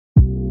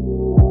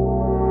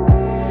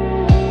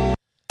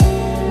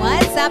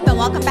What's up, and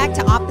welcome back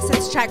to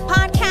Opposites Attract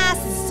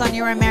Podcast. This is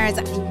Sonia Ramirez,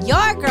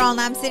 your girl,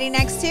 and I'm sitting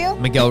next to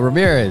Miguel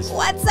Ramirez.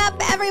 What's up,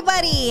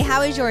 everybody?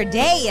 How is your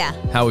day?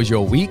 How was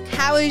your week?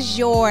 How is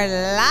your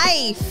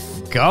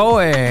life?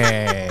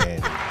 Going.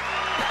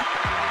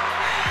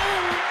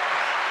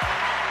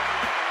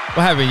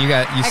 What happened?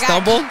 You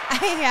stumbled?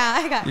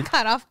 I got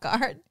caught off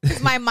guard.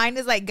 My mind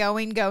is like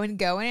going,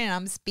 and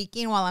I'm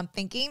speaking while I'm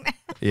thinking.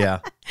 Yeah.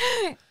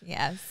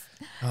 Yes.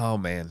 Oh,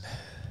 man.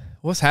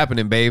 What's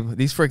happening, babe?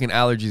 These freaking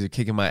allergies are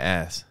kicking my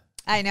ass.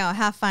 I know.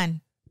 Have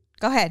fun.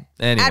 Go ahead.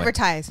 Anyway,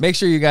 advertise. Make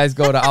sure you guys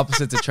go to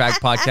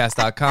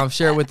oppositesattractpodcast.com.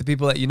 Share it with the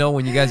people that you know.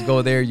 When you guys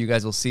go there, you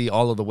guys will see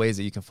all of the ways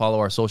that you can follow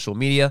our social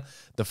media.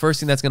 The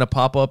first thing that's going to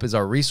pop up is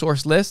our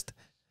resource list.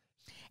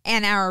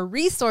 And our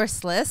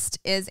resource list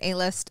is a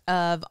list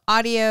of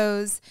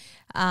audios,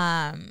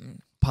 podcasts,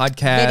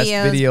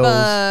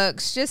 videos,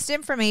 books, just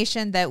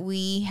information that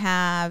we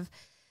have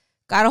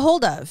got a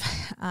hold of.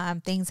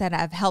 Things that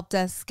have helped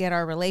us get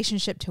our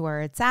relationship to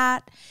where it's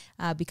at,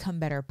 become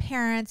better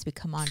parents,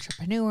 become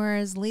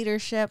entrepreneurs,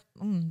 leadership.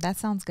 That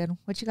sounds good.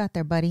 What you got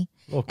there, buddy?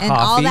 And coffee.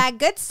 All that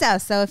good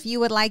stuff. So if you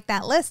would like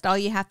that list, all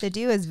you have to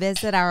do is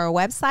visit our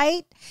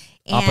website.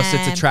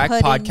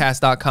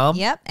 Oppositesattractpodcast.com.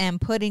 Yep.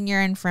 And put in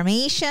your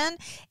information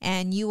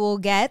and you will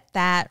get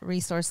that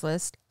resource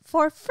list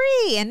for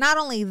free. And not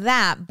only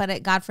that,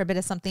 but God forbid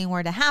if something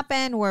were to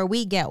happen where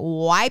we get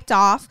wiped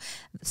off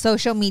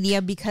social media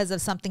because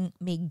of something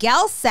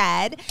Miguel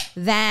said,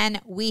 then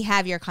we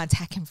have your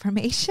contact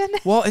information.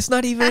 Well, it's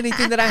not even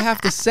anything that I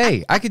have to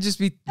say. We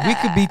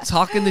could be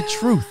talking the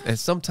truth. And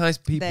sometimes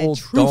people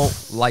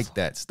don't like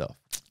that stuff.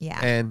 Yeah.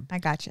 And I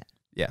gotcha.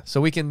 Yeah,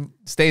 so we can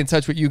stay in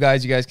touch with you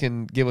guys. You guys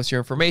can give us your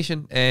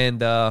information,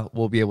 and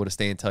we'll be able to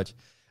stay in touch.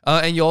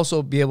 And you'll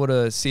also be able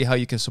to see how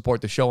you can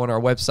support the show on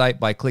our website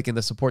by clicking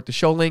the Support the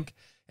Show link,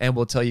 and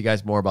we'll tell you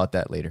guys more about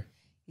that later.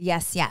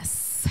 Yes,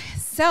 yes.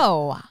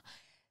 So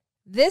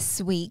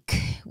this week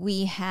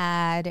we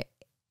had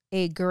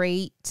a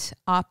great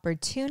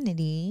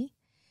opportunity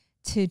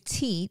to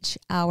teach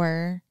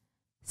our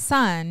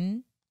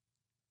son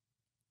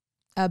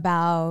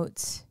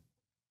about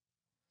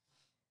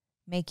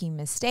making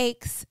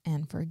mistakes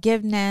and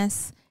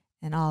forgiveness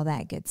and all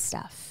that good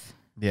stuff.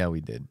 Yeah, we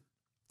did.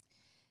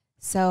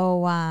 So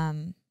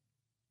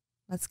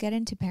let's get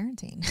into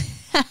parenting.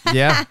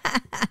 Yeah.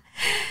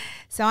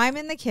 So I'm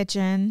in the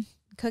kitchen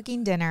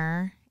cooking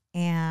dinner,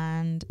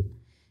 and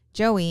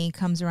Joey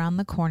comes around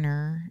the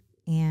corner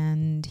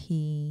and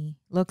he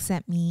looks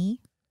at me.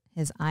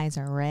 His eyes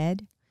are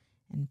red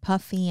and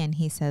puffy, and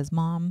he says,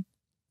 "Mom,"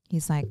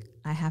 he's like,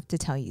 "I have to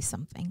tell you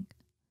something."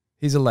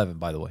 He's 11,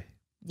 by the way.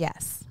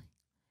 Yes.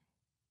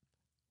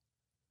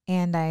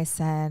 And I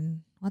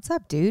said, "What's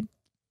up, dude?"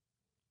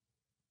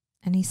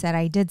 And he said,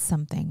 "I did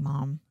something,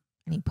 Mom."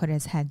 And he put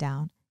his head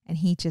down and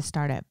he just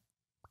started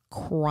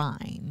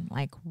crying,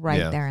 like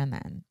there and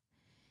then.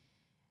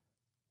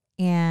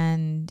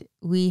 And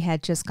we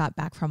had just got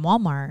back from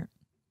Walmart,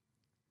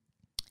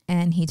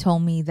 and he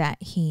told me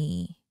that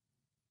he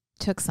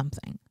took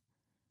something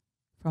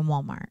from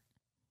Walmart.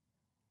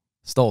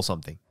 Stole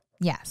something.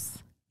 Yes.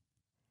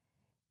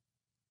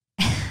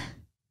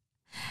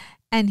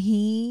 And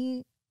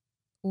he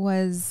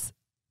was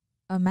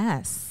a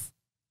mess.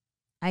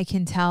 I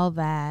can tell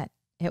that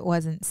it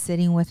wasn't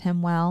sitting with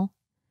him well.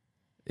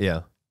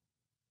 Yeah.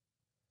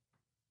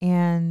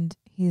 And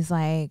he's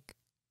like,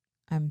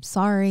 "I'm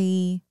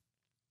sorry."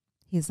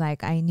 He's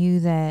like, "I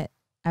knew that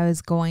I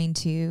was going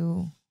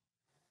to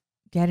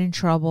get in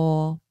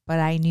trouble, but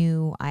I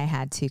knew I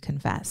had to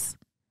confess."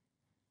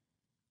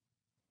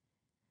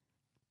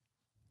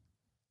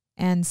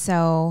 And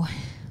so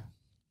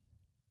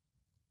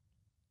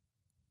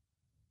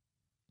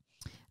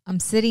I'm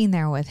sitting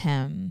there with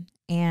him,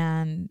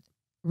 and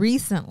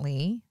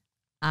recently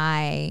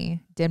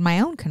I did my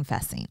own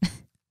confessing,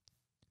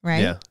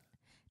 right? Yeah.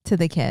 To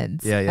the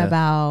kids Yeah.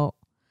 about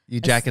you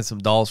jacking some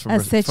dolls from a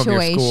your school.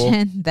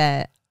 situation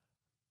that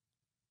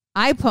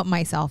I put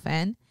myself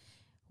in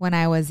when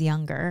I was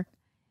younger,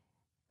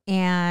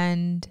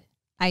 and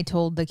I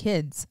told the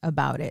kids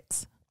about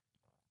it.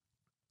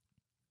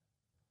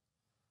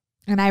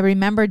 And I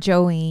remember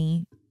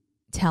Joey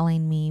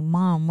telling me,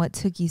 "Mom, what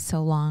took you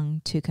so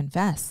long to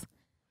confess?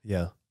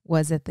 Yeah.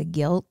 Was it the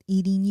guilt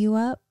eating you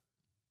up?"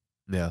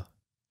 Yeah.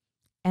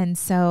 And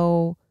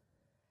so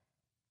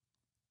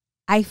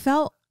I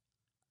felt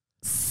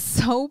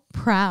so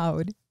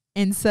proud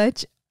in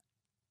such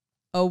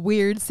a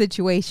weird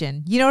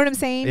situation. You know what I'm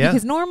saying? Yeah.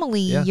 Because normally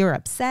you're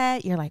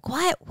upset. You're like,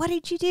 "What? What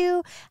did you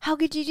do? How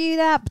could you do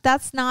that?" But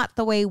that's not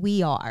the way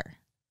we are.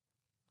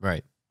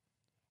 Right.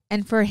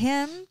 And for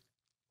him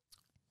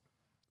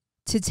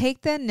to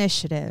take the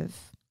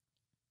initiative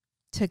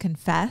to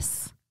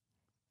confess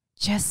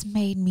just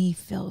made me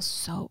feel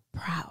so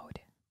proud.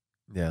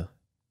 Yeah.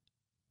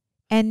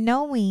 And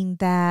knowing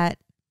that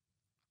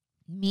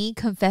me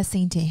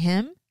confessing to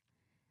him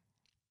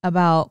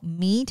about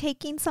me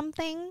taking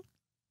something,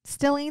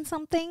 stealing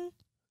something.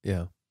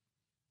 Yeah.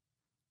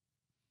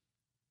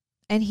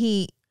 And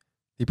he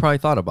probably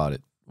thought about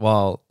it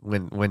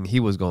when he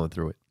was going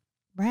through it.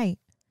 Right.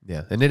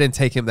 Yeah. And it didn't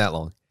take him that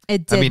long.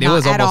 It did I mean, it not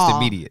was at almost all.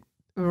 immediate.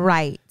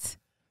 Right.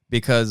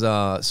 Because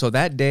so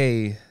that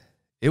day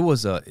it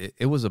was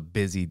a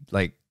busy,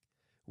 like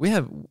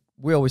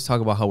we always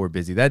talk about how we're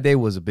busy. That day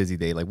was a busy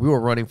day. Like we were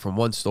running from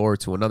one store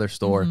to another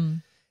store.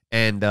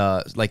 And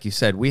like you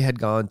said, we had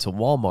gone to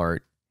Walmart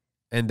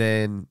and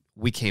then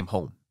we came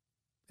home.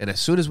 And as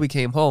soon as we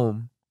came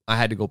home, I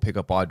had to go pick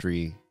up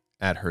Audrey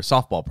at her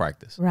softball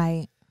practice.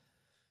 Right.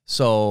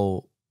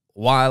 So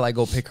while I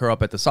go pick her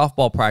up at the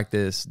softball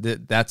practice,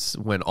 that's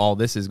when all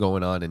this is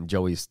going on. And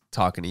Joey's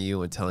talking to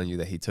you and telling you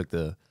that he took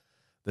the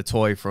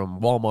toy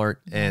from Walmart.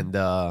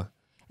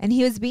 And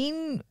he was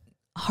being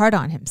hard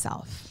on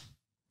himself.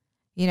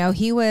 You know,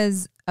 he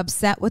was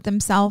upset with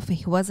himself.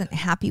 He wasn't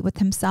happy with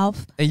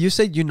himself. And you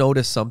said you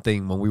noticed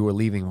something when we were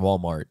leaving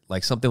Walmart.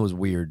 Like something was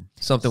weird.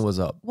 Something was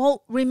up.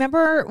 Well,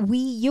 remember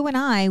you and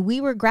I, we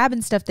were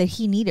grabbing stuff that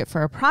he needed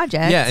for a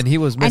project. Yeah, and he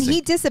was missing. And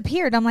he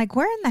disappeared. I'm like,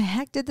 where in the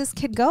heck did this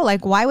kid go?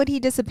 Like, why would he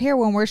disappear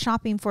when we're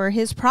shopping for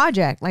his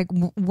project? Like,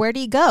 where'd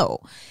he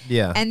go?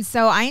 Yeah. And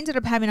so I ended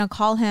up having to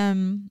call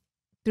him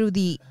through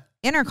the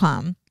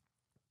intercom.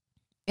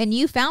 And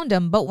you found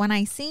him. But when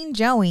I seen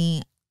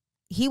Joey,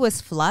 he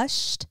was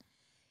flushed.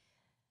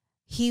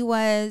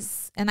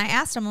 And I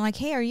asked him, I'm like,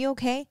 hey, are you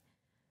okay?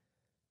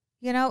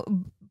 You know,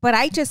 but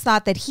I just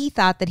thought that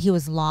he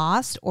was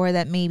lost, or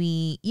that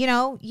maybe, you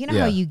know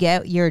how you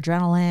get your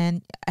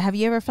adrenaline. Have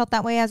you ever felt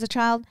that way as a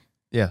child?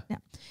 Yeah.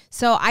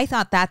 So I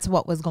thought that's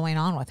what was going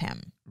on with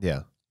him.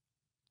 Yeah.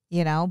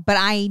 You know, but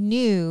I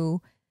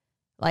knew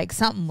like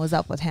something was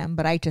up with him,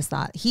 but I just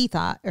thought he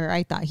thought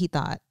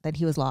that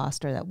he was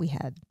lost, or that we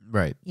had,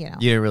 right. You know,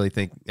 you didn't really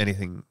think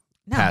anything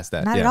past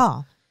that. Not at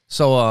all.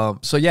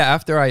 So yeah,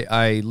 after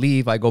I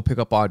leave, I go pick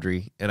up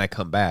Audrey and I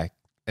come back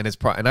and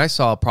and I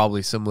saw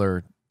probably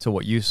similar to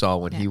what you saw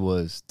when he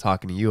was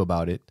talking to you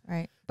about it.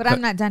 Right. But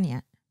I'm not done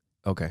yet.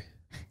 Okay.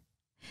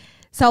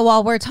 So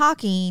while we're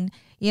talking,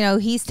 you know,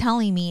 he's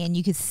telling me, and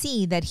you could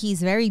see that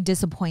he's very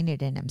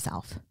disappointed in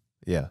himself.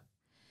 Yeah.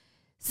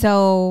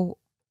 So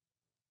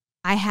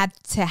I had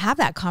to have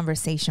that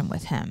conversation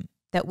with him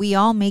that we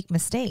all make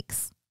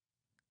mistakes.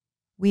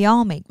 We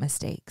all make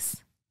mistakes.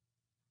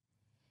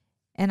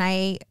 And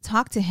I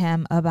talked to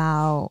him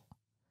about,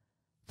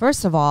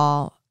 first of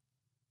all,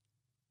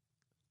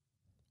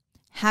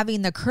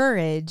 having the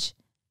courage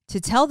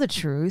to tell the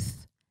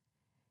truth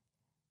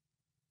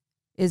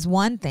is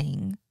one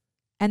thing.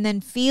 And then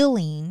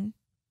feeling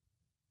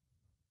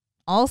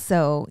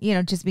also, you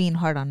know, just being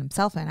hard on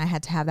himself. And I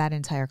had to have that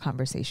entire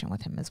conversation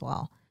with him as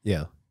well.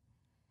 Yeah.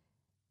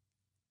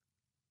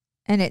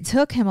 And it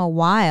took him a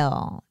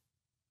while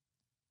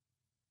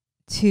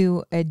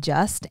to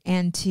adjust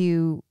and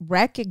to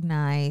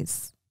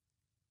recognize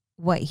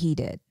what he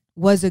did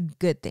was a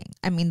good thing.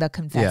 I mean, the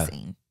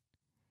confessing.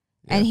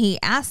 Yeah. And he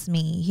asked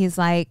me, he's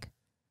like,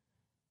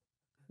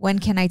 when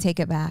can I take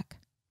it back?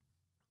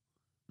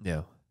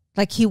 Yeah.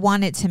 Like he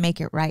wanted to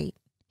make it right.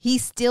 He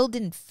still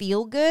didn't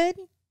feel good.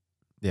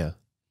 Yeah.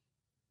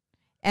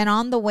 And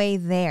on the way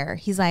there,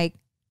 he's like,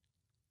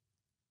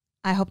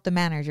 I hope the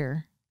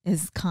manager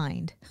is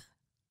kind.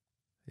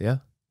 Yeah.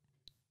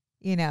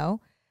 You know?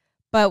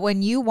 But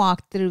when you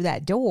walked through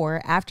that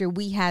door after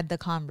we had the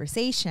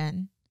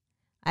conversation,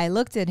 I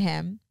looked at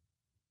him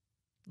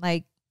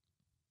like,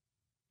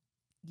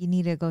 you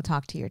need to go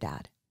talk to your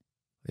dad.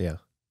 Yeah.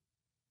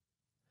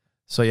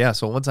 So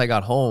once I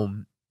got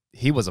home,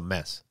 he was a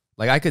mess.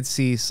 Like I could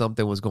see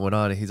something was going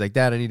on and he's like,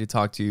 Dad, I need to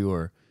talk to you,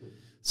 or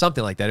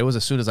something like that. It was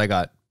as soon as I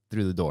got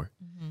through the door.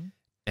 Mm-hmm.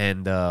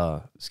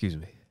 And excuse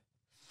me.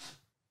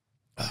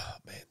 Oh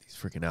man, these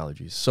freaking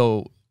allergies.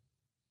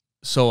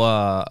 So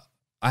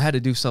I had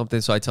to do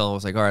something, so I tell him, I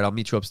was like, all right, I'll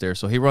meet you upstairs.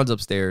 So he runs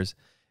upstairs,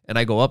 and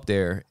I go up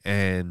there,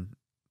 and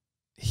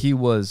he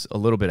was a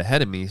little bit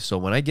ahead of me. So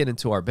when I get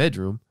into our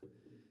bedroom,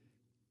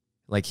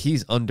 like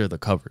he's under the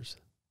covers,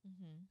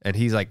 and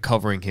he's like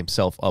covering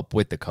himself up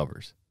with the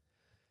covers.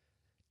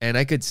 And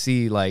I could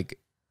see, like,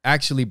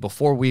 actually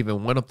before we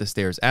even went up the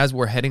stairs, as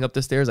we're heading up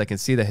the stairs, I can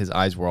see that his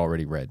eyes were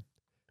already red.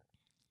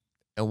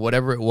 And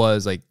whatever it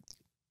was, like,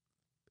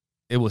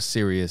 it was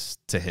serious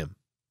to him,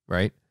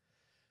 right?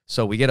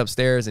 So we get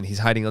upstairs and he's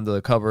hiding under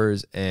the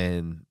covers.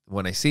 And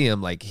when I see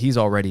him, like he's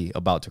already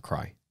about to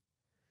cry,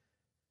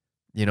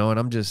 you know, and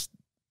I'm just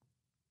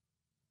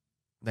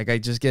like, I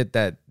just get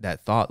that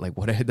thought, like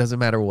it doesn't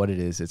matter what it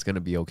is. It's going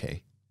to be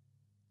okay.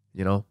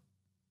 You know,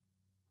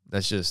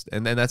 that's just,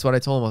 and then that's what I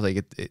told him. I was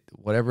like,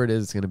 whatever it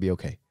is, it's going to be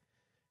okay.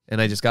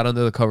 And I just got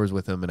under the covers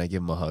with him and I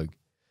give him a hug.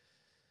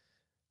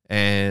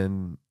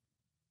 And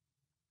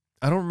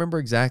I don't remember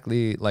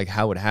exactly like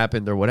how it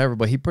happened or whatever,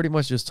 but he pretty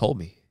much just told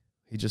me.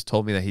 He just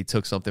told me that he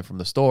took something from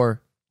the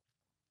store.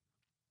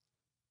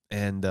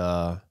 And, you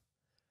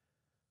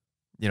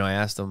know, I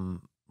asked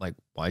him, like,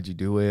 why'd you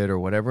do it or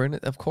whatever? And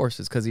of course,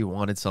 it's because he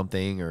wanted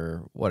something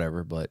or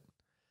whatever. But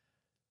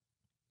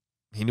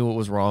he knew it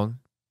was wrong.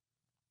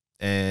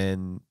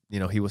 And, you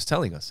know, he was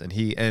telling us. And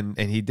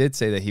he did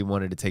say that he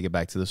wanted to take it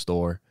back to the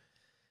store.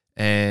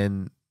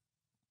 And,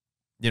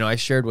 you know, I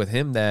shared with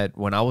him that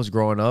when I was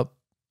growing up,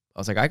 I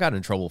was like, I got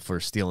in trouble for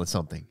stealing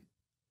something.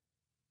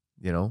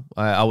 You know,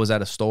 I was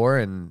at a store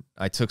and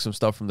I took some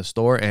stuff from the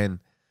store and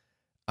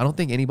I don't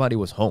think anybody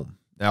was home.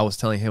 And I was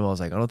telling him, I was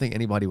like, I don't think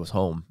anybody was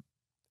home.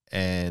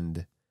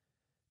 And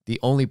the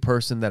only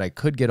person that I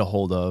could get a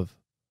hold of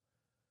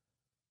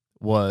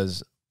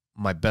was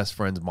my best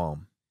friend's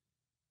mom.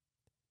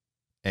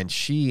 And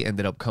she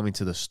ended up coming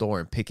to the store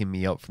and picking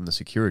me up from the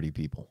security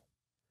people.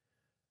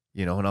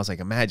 You know, and I was like,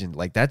 imagine,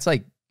 like, that's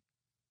like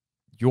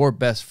your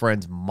best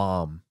friend's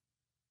mom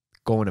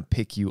going to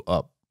pick you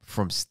up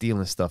from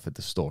stealing stuff at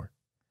the store.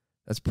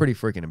 That's pretty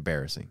freaking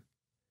embarrassing.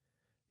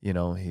 You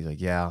know, he's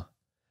like, yeah.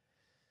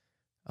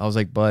 I was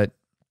like, but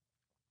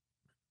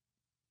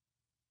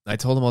I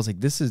told him, I was like,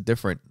 this is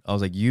different. I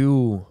was like,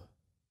 you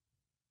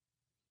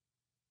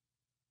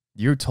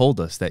told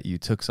us that you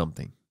took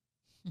something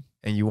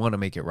and you want to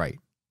make it right.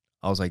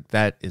 I was like,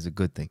 that is a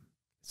good thing.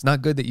 It's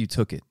not good that you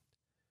took it,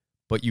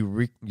 but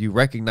you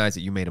recognize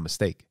that you made a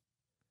mistake.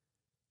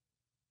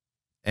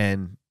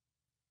 And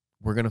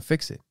we're going to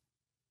fix it.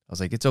 I was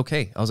like, it's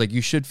okay. I was like,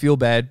 you should feel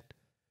bad.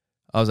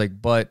 I was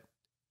like, but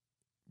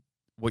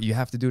what you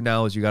have to do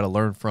now is you got to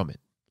learn from it.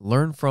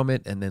 Learn from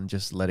it and then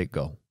just let it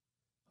go.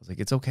 I was like,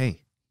 it's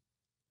okay.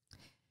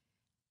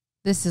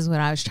 This is what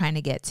I was trying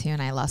to get to,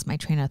 and I lost my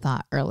train of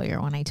thought earlier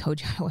when I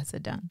told you I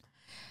wasn't done.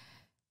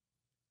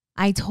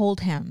 I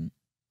told him,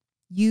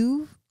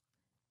 you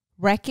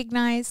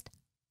recognized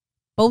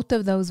both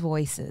of those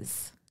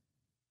voices.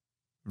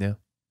 Yeah.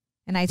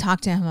 And I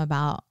talked to him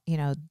about, you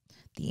know,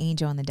 the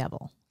angel and the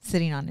devil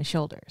sitting on his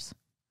shoulders,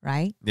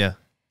 right? Yeah.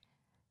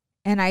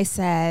 And I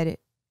said,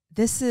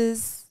 this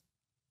is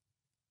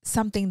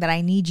something that I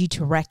need you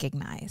to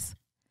recognize,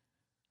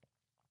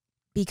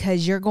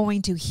 because you're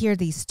going to hear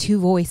these two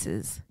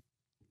voices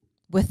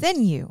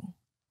within you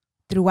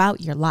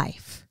throughout your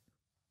life.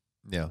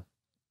 Yeah.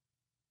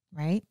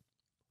 Right?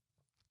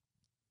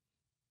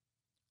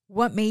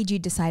 What made you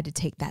decide to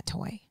take that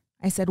toy?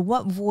 I said,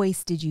 what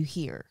voice did you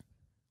hear?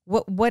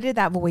 What did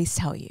that voice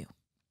tell you?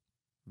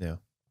 Yeah.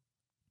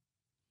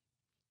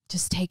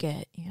 Just take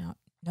it. You know,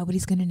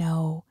 nobody's going to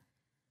know.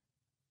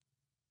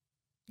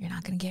 You're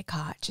not going to get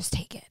caught. Just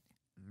take it.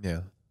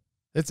 Yeah.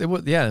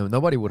 Yeah,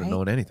 nobody would have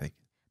known anything.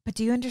 But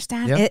do you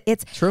understand? Yeah,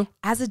 It's true.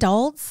 As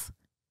adults,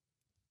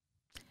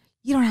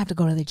 you don't have to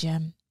go to the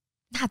gym.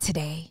 Not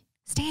today.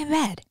 Stay in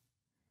bed.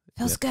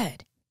 Feels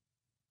good.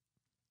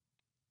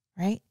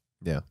 Right?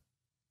 Yeah.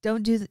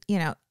 Don't do, you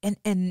know,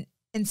 and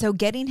so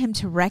getting him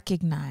to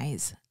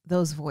recognize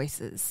those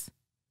voices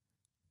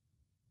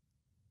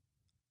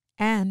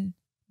and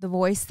the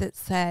voice that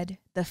said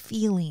the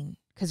feeling,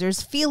 because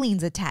there's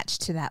feelings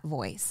attached to that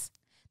voice.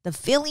 The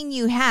feeling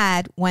you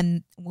had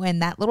when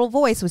that little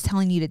voice was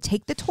telling you to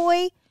take the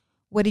toy,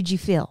 what did you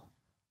feel?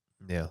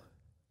 Yeah.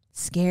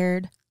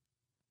 Scared,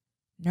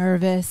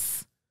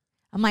 nervous.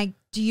 I'm like,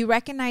 did you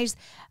recognize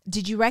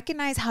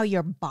how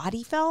your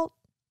body felt?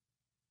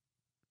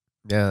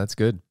 Yeah, that's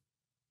good.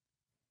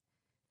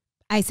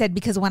 I said,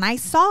 because when I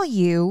saw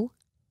you,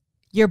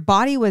 your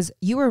body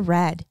you were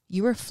red,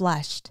 you were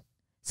flushed.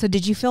 So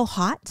did you feel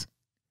hot?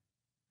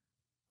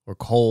 Or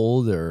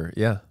cold or,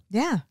 yeah.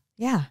 Yeah,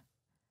 yeah.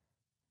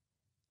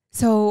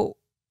 So,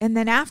 and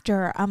then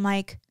after, I'm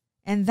like,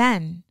 and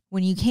then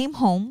when you came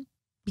home,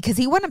 because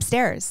he went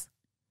upstairs.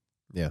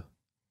 Yeah.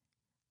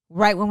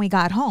 Right when we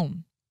got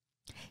home,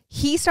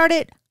 he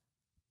started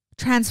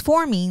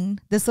transforming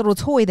this little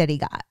toy that he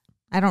got.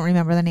 I don't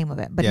remember the name of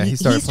it, but yeah, he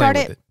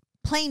started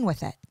playing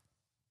with it.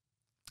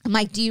 I'm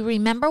like, do you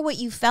remember what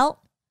you felt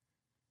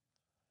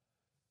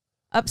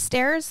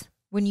upstairs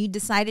when you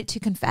decided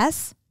to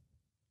confess?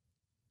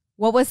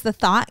 What was the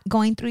thought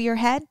going through your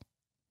head?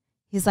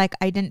 He's like,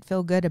 I didn't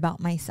feel good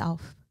about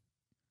myself.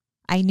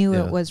 I knew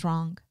it was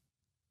wrong.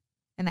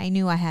 And I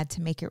knew I had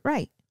to make it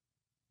right.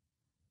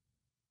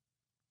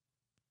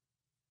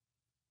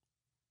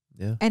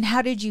 Yeah. And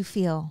how did you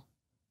feel?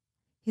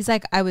 He's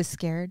like, I was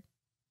scared.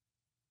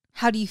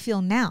 How do you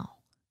feel now?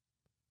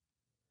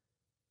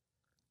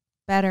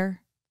 Better.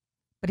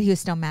 But he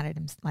was still mad at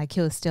him. Like, he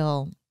was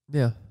still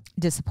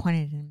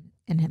disappointed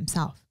in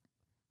himself.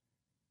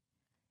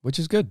 Which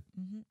is good.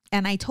 Mm-hmm.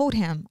 And I told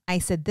him, I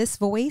said, these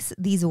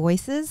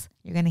voices,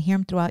 you're going to hear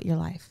them throughout your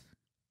life.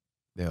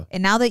 Yeah.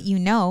 And now that you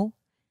know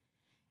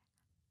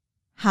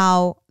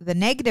how the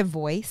negative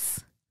voice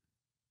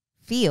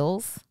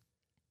feels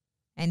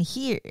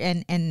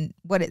and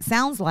what it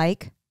sounds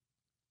like,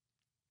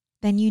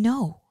 then you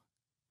know.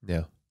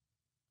 Yeah.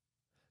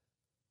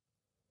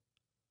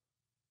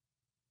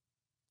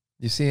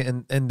 You see,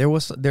 and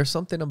there's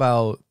something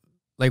about,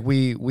 like,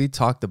 we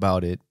talked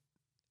about it,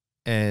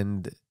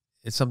 and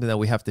it's something that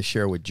we have to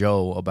share with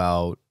Joe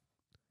about,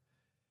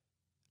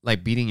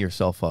 like, beating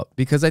yourself up,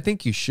 because I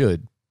think you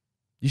should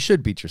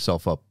beat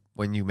yourself up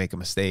when you make a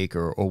mistake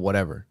or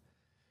whatever,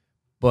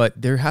 but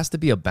there has to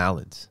be a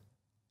balance.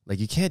 Like,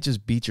 you can't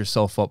just beat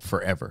yourself up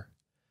forever.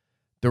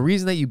 The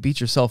reason that you beat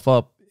yourself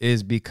up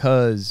is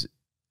because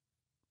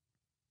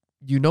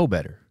you know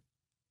better,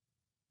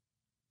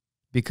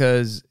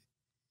 because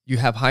you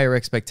have higher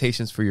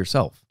expectations for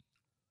yourself.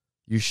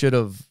 You should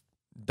have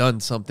done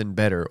something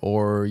better,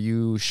 or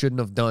you shouldn't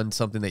have done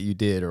something that you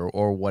did,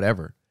 or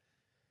whatever.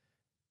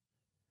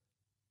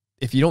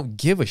 If you don't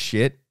give a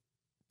shit,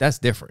 that's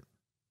different.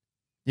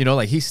 You know,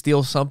 like he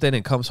steals something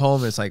and comes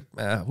home and it's like,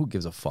 who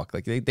gives a fuck?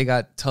 Like they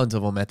got tons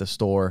of them at the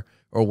store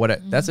or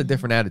whatever. That's a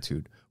different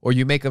attitude. Or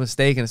you make a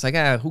mistake and it's like,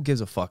 who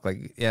gives a fuck?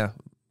 Like, yeah,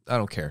 I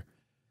don't care.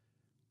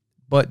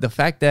 But the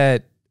fact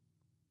that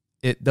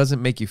it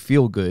doesn't make you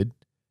feel good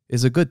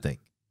is a good thing.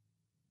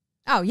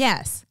 Oh,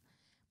 yes.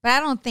 But I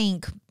don't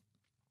think.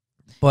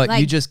 But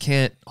like, you just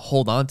can't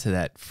hold on to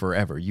that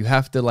forever. You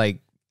have to,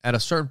 like, at a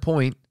certain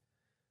point,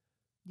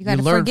 you got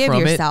to learn forgive from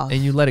yourself. it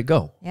and you let it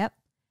go. Yep.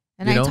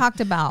 And you I know? talked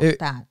about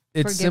that.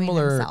 It's forgiving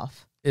similar.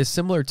 himself. It's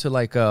similar to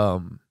like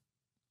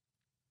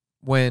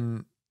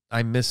when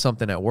I miss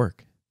something at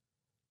work.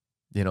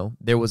 You know,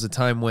 there was a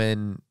time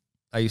when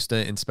I used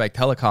to inspect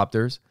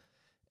helicopters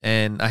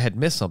and I had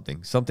missed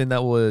something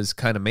that was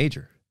kind of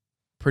major,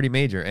 pretty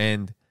major.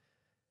 And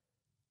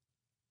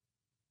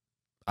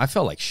I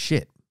felt like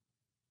shit.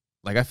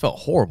 Like I felt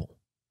horrible.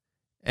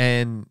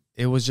 And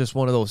it was just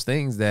one of those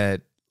things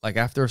that, like,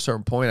 after a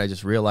certain point, I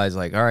just realized,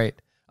 like, all right,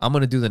 I'm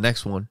going to do the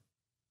next one.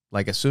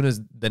 Like, as soon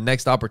as the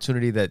next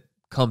opportunity that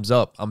comes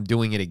up, I'm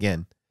doing it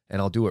again and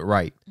I'll do it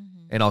right.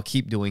 Mm-hmm. And I'll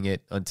keep doing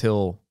it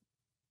until,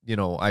 you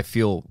know, I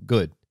feel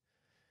good.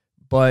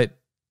 But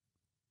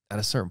at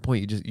a certain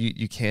point,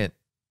 you can't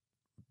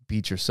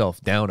beat yourself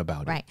down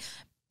about it. Right.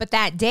 But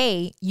that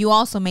day, you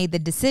also made the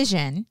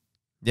decision.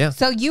 Yeah.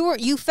 So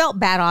you felt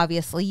bad,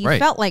 obviously. You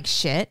felt like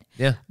shit.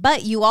 Yeah.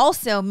 But you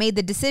also made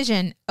the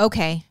decision,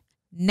 okay,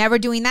 never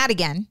doing that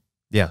again.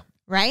 Yeah.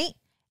 Right?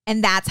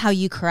 And that's how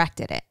you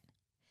corrected it.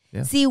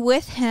 Yeah. See,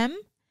 with him,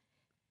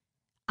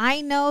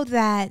 I know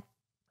that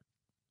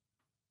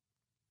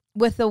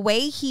with the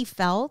way he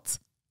felt,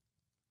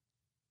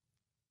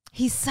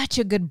 he's such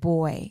a good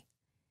boy.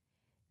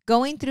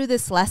 Going through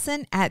this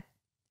lesson at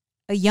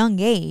a young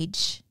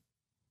age,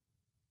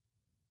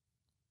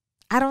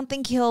 I don't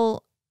think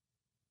he'll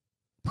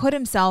put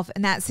himself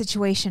in that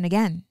situation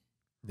again.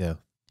 Yeah.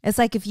 It's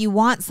like, if you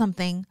want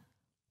something,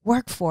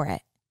 work for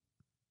it.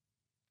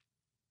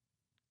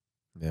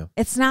 Yeah.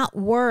 It's not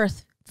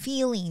worth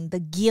feeling the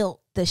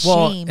guilt, the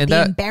shame,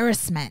 the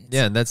embarrassment.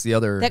 Yeah, and that's the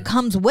other that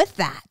comes with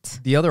that.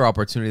 The other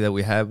opportunity that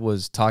we had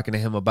was talking to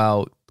him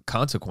about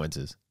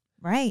consequences.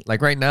 Right.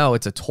 Like right now,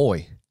 it's a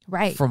toy.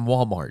 Right. From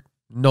Walmart.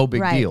 No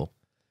big deal.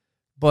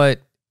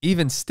 But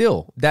even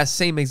still, that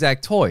same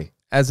exact toy,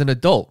 as an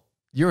adult,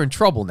 you're in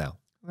trouble now.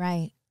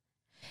 Right.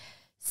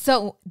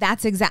 So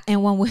that's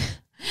and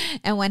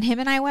when him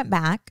and I went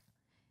back,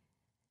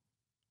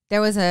 there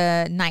was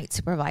a night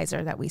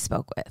supervisor that we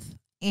spoke with,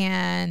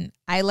 and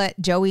I let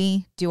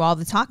Joey do all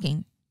the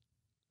talking.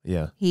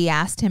 Yeah. He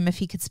asked him if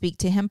he could speak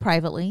to him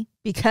privately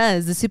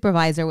because the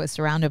supervisor was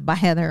surrounded by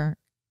other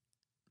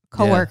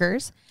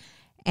coworkers,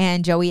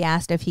 and Joey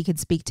asked if he could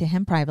speak to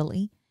him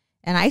privately,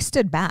 and I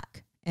stood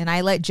back and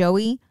I let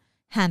Joey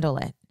handle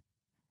it.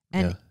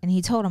 And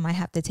he told him, I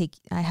have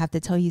to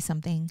tell you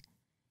something.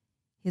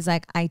 He's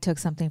like, I took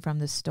something from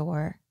the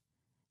store,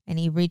 and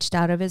he reached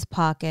out of his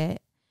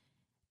pocket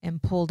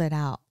and pulled it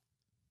out.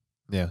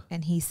 Yeah.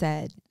 And he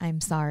said,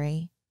 I'm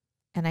sorry,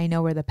 and I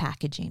know where the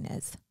packaging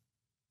is.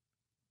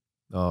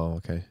 Oh,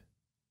 okay.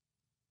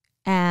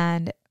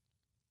 And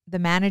the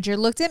manager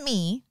looked at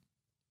me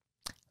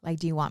like,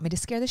 do you want me to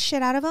scare the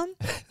shit out of him?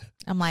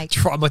 I'm like,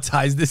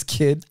 traumatize this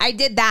kid. I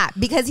did that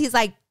because he's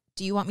like,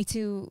 do you want me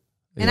to?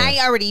 And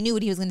I already knew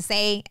what he was going to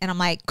say. And I'm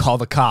like, call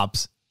the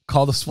cops,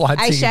 call the SWAT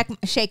team.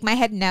 I shake my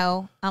head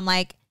no. I'm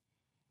like,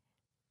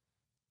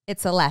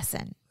 it's a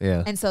lesson.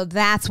 Yeah. And so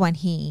that's when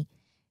he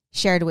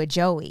shared with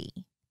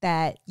Joey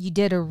that you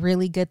did a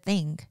really good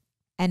thing.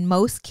 And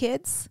most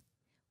kids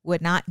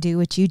would not do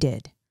what you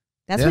did.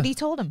 That's what he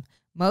told him.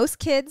 Most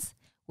kids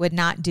would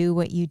not do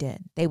what you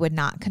did. They would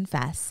not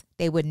confess.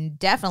 They would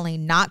definitely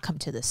not come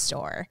to the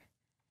store.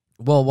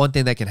 Well, one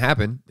thing that can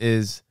happen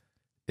is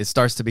it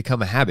starts to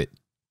become a habit.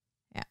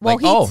 Yeah. Well,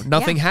 like,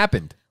 nothing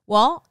happened.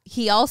 Well,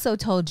 he also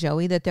told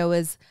Joey that there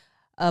was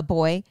a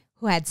boy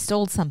who had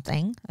stole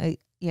something,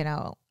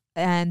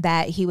 and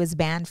that he was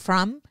banned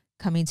from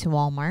coming to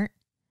Walmart.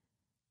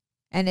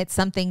 And it's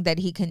something that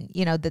he can,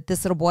 that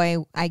this little boy,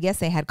 I guess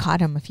they had caught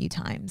him a few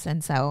times.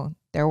 And so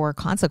there were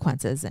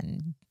consequences.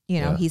 And,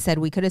 he said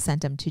we could have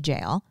sent him to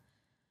jail.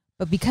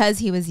 But because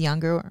he was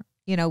younger,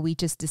 we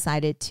just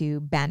decided to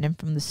ban him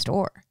from the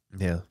store.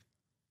 Yeah.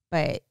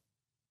 But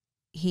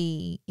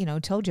he,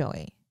 told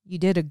Joey, you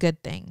did a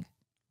good thing.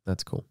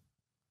 That's cool.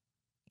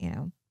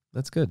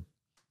 That's good.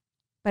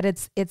 But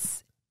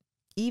it's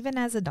even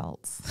as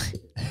adults,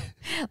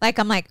 like,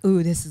 I'm like,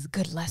 ooh, this is a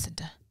good lesson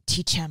to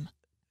teach him.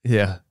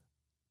 Yeah.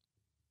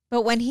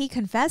 But when he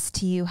confessed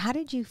to you, how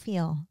did you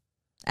feel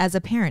as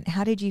a parent?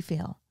 How did you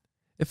feel?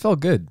 It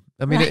felt good.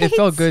 I mean, it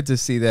felt good to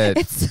see that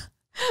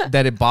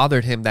that it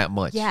bothered him that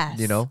much. Yes.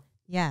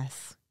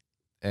 Yes.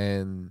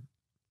 And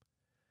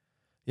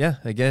yeah,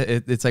 I guess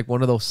it's like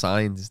one of those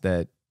signs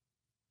that,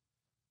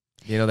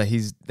 that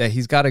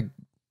he's got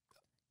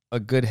a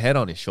good head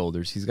on his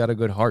shoulders. He's got a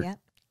good heart. Yep.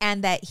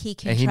 And that he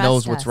can and he trust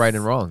knows what's us. right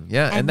and wrong.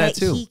 Yeah, and that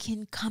too. He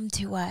can come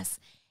to us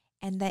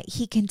and that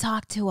he can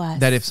talk to us.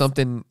 That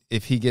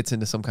if he gets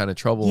into some kind of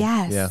trouble.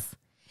 Yes. Yeah.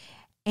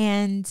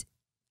 And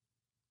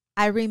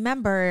I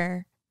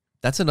remember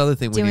that's another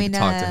thing we need to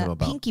talk to him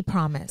about. Pinky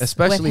promise,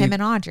 especially with him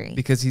and Audrey,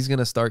 because he's going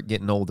to start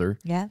getting older.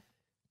 Yeah.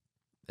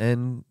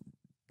 And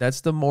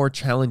that's the more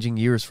challenging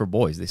years for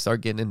boys. They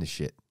start getting into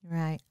shit.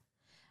 Right.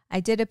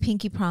 I did a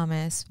pinky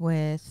promise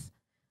with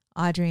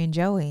Audrey and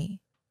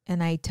Joey,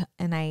 and I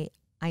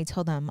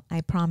told them,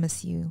 I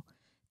promise you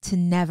to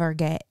never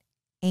get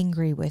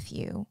angry with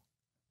you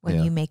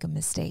when you make a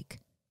mistake.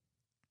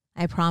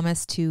 I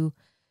promise to,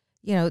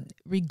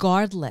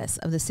 regardless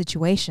of the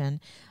situation,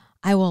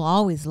 I will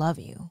always love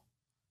you.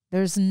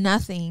 There's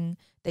nothing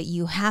that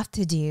you have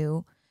to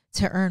do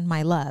to earn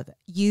my love.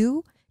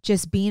 You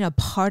just being a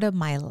part of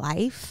my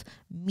life,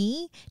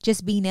 me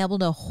just being able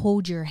to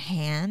hold your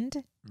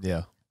hand,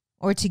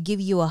 or to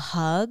give you a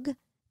hug,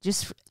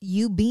 just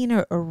you being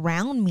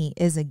around me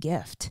is a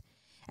gift.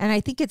 And I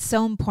think it's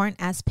so important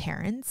as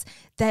parents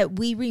that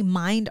we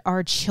remind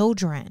our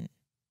children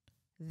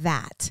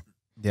that.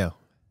 Yeah.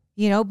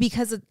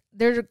 Because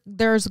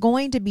there's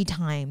going to be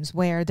times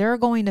where they're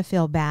going to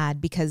feel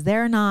bad because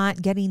they're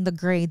not getting the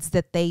grades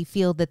that they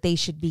feel that they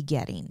should be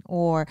getting,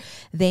 or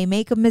they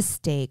make a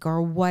mistake,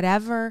 or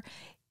whatever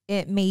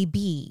it may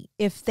be.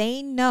 If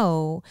they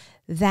know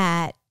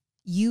that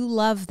you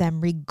love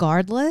them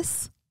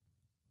regardless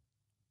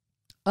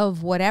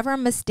of whatever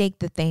mistake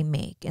that they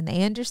make, and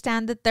they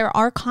understand that there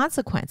are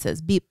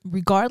consequences,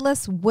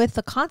 regardless with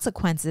the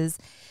consequences,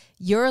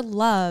 your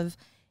love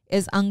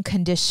is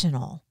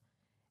unconditional.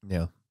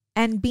 Yeah.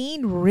 And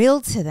being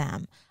real to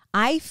them.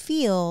 I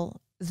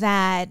feel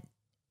that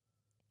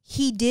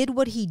he did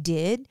what he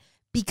did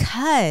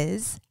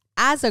because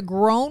as a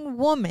grown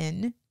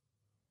woman,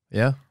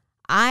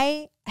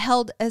 I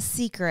held a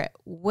secret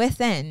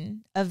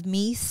within of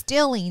me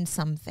stealing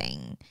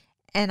something.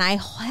 And I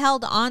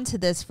held on to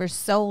this for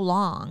so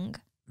long.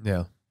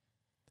 Yeah.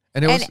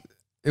 And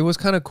it was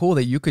kind of cool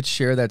that you could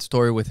share that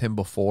story with him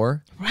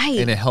before. Right.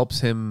 And it helps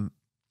him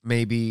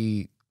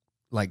maybe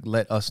like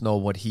let us know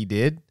what he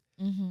did.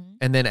 Mm-hmm.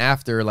 And then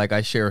after, like,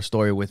 I share a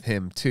story with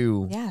him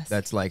too. Yes.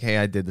 That's like, hey,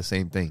 I did the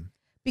same thing.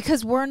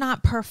 Because we're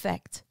not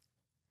perfect.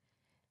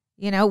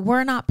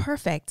 We're not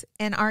perfect.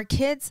 And our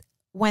kids,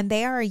 when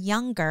they are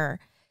younger,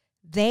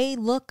 they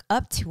look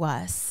up to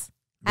us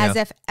as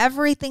if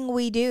everything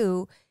we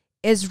do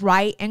is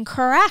right and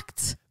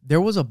correct.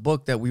 There was a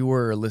book that we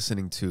were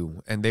listening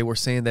to, and they were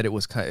saying that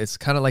it's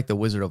kind of like the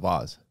Wizard of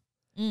Oz.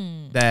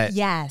 That,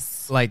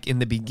 yes, like in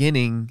the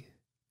beginning,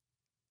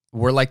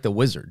 we're like the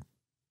wizard.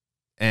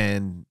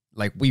 And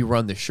like we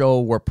run the show,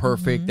 we're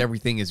perfect,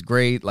 everything is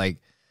great. Like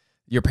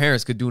your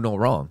parents could do no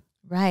wrong.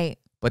 Right.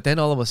 But then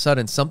all of a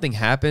sudden something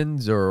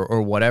happens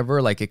or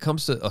whatever, like it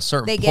comes to a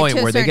certain They point get to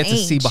a where they get certain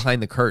to see age.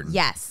 behind the curtain.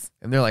 Yes.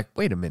 And they're like,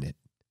 wait a minute.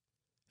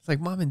 It's like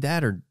mom and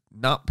dad are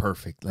not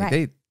perfect. Like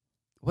Right.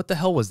 what the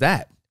hell was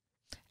that?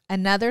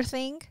 Another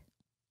thing,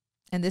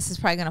 and this is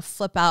probably going to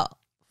flip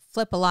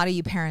a lot of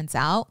you parents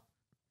out,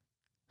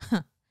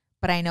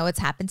 but I know it's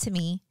happened to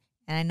me.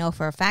 And I know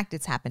for a fact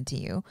it's happened to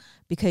you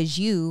because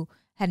you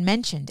had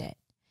mentioned it,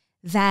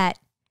 that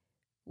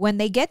when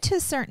they get to a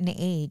certain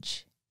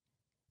age,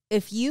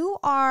 if you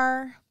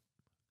are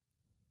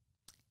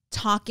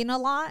talking a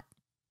lot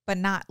but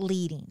not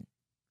leading,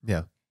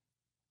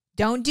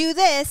 don't do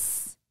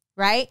this,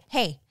 right?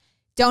 Hey,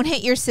 don't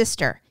hit your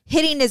sister.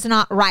 Hitting is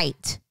not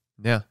right.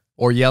 Yeah.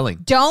 Or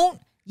yelling.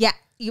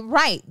 You're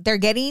right. They're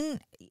getting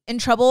in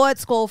trouble at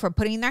school for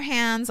putting their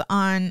hands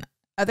on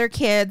other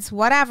kids,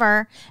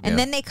 whatever. And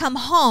then they come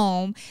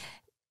home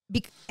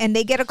and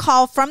they get a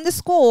call from the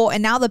school,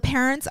 and now the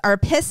parents are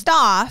pissed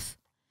off,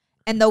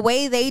 and the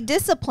way they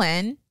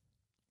discipline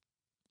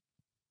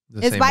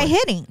is by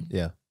hitting.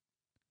 Yeah.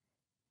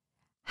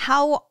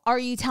 How are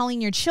you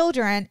telling your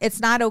children it's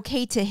not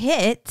okay to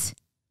hit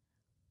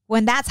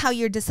when that's how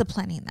you're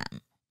disciplining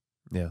them?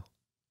 Yeah.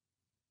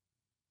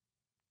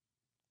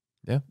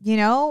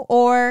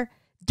 Or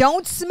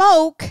don't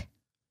smoke,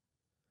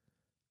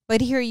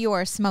 but here you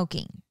are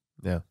smoking.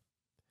 Yeah.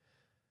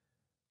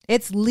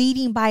 It's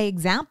leading by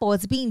example.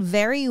 It's being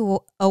very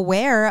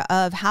aware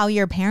of how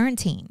you're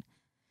parenting.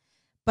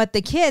 But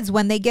the kids,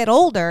 when they get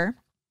older,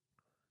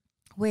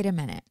 wait a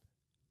minute.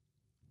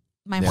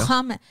 My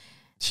mom.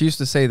 She used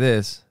to say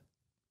this.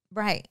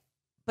 Right.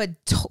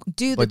 But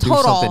do something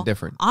total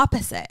different.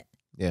 opposite.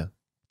 Yeah.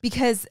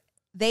 Because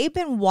they've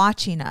been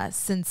watching us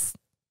since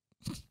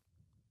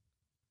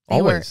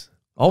Always.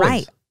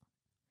 Right.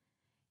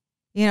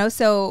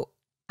 So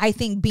I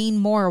think being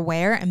more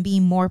aware and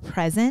being more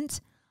present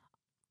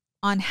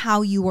on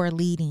how you are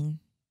leading.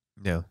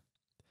 Yeah.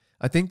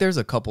 I think there's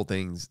a couple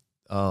things.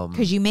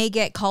 Because you may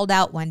get called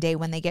out one day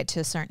when they get to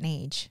a certain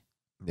age.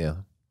 Yeah.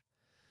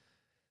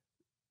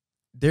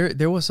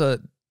 There was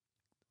it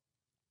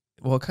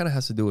kind of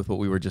has to do with what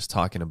we were just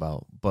talking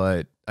about.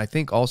 But I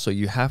think also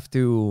you have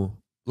to,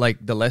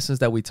 like the lessons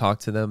that we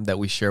talk to them, that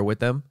we share with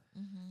them,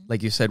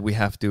 like you said, we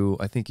have to,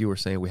 I think you were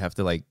saying we have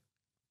to like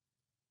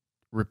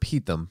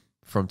repeat them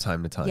from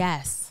time to time.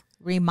 Yes.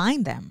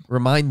 Remind them.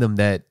 Remind them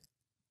that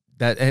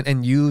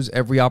and use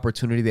every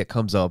opportunity that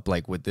comes up,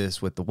 like with the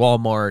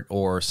Walmart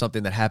or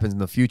something that happens in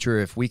the future.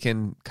 If we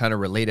can kind of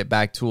relate it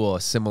back to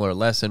a similar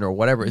lesson or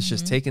whatever, it's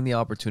just taking the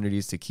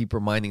opportunities to keep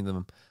reminding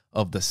them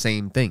of the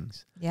same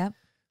things. Yep.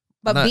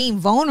 But being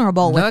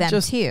vulnerable with them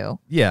just, too.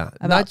 Yeah.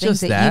 About not things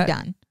just that you've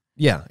done.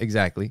 Yeah,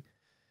 exactly.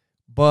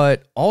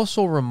 But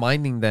also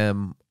reminding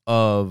them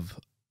of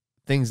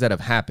things that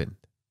have happened.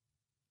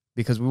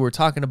 Because we were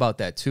talking about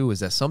that too, is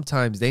that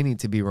sometimes they need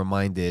to be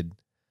reminded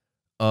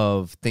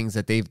of things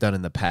that they've done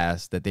in the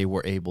past that they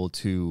were able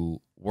to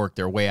work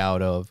their way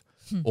out of,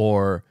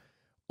 or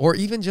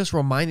even just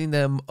reminding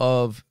them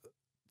of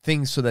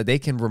things so that they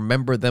can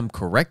remember them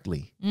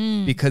correctly,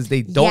 because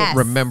they don't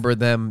remember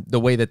them the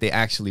way that they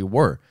actually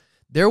were.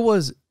 There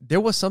was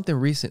something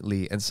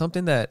recently, and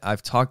something that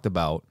I've talked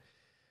about,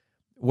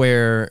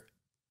 where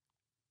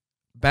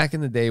back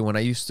in the day when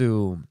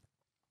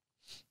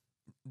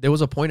there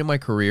was a point in my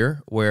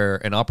career where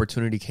an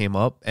opportunity came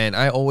up, and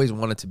I always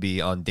wanted to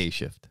be on day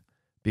shift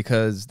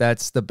because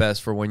that's the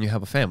best for when you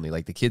have a family.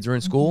 Like the kids are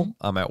in school,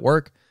 I'm at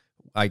work,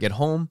 I get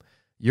home,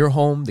 you're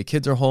home, the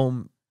kids are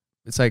home.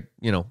 It's like,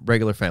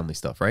 regular family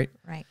stuff, right?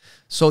 Right.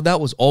 So that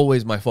was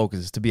always my focus,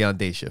 is to be on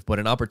day shift. But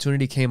an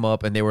opportunity came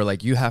up and they were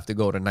like, you have to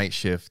go to night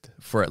shift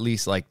for at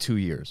least like 2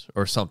 years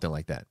or something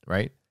like that,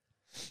 right?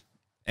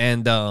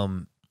 And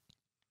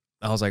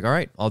I was like, all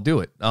right, I'll do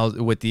it.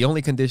 With the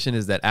only condition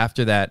is that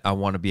after that, I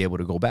want to be able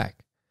to go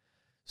back.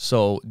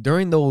 So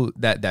during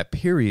that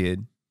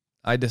period,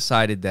 I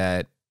decided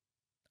that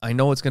I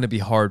know it's going to be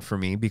hard for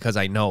me, because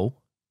I know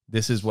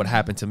this is what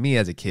happened to me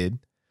as a kid.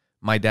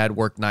 My dad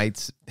worked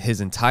nights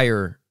his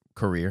entire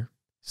career,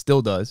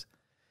 still does.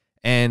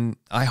 And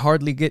I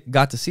hardly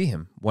got to see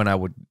him when I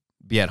would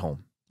be at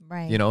home.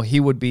 Right. He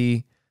would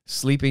be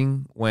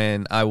sleeping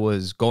when I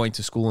was going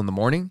to school in the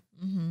morning.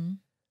 Mm-hmm.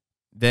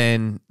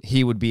 Then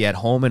he would be at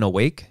home and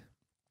awake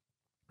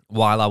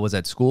while I was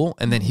at school.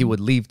 And then he would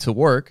leave to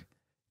work.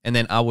 And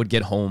then I would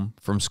get home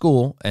from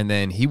school. And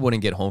then he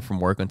wouldn't get home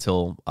from work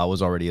until I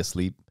was already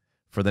asleep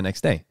for the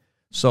next day.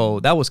 So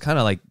that was kind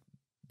of like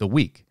the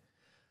week.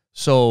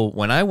 So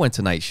when I went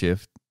to night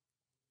shift,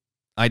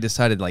 I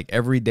decided like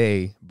every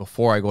day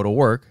before I go to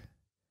work,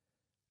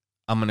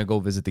 I'm going to go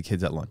visit the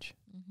kids at lunch.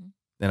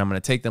 And I'm going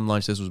to take them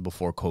lunch. This was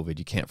before COVID.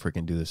 You can't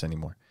freaking do this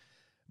anymore.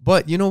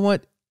 But you know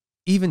what?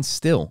 Even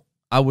still,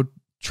 I would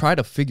try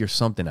to figure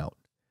something out.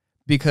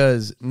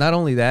 Because not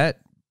only that,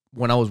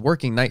 when I was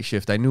working night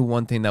shift, I knew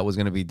one thing that was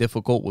going to be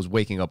difficult was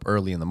waking up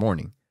early in the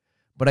morning.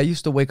 But I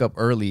used to wake up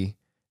early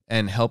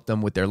and help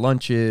them with their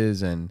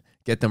lunches and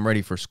get them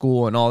ready for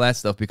school and all that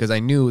stuff, because I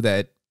knew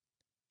that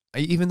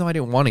even though I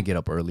didn't want to get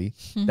up early,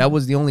 that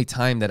was the only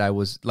time that I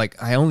was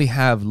like, I only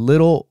have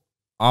little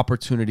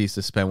opportunities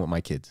to spend with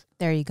my kids.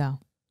 There you go.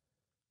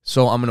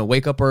 So I'm going to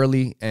wake up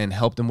early and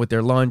help them with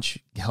their lunch,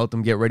 help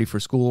them get ready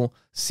for school,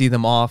 see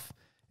them off.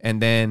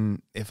 And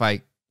then if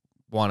I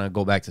want to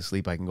go back to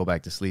sleep, I can go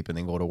back to sleep and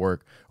then go to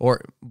work.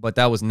 But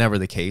that was never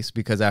the case,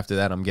 because after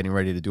that, I'm getting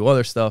ready to do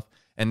other stuff.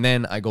 And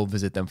then I go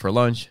visit them for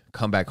lunch,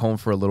 come back home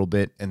for a little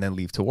bit, and then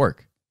leave to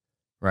work.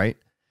 Right?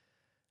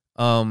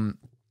 I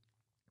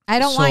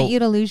don't want you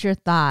to lose your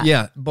thought.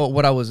 Yeah, but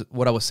what I was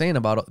saying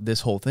about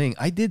this whole thing,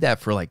 I did that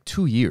for like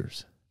 2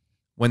 years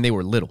when they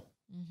were little.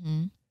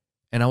 Mm-hmm.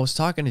 And I was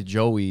talking to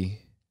Joey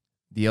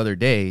the other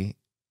day,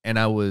 and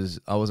I was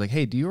like,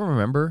 "Hey, do you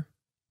remember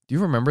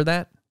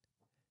that?"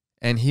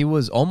 And he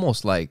was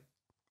almost like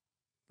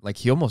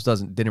he almost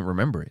didn't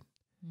remember it.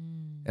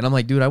 And I'm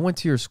like, "Dude, I went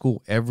to your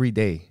school every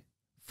day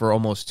for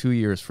almost 2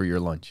 years for your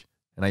lunch,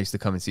 and I used to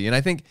come and see you." And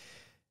I think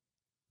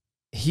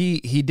he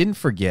didn't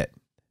forget,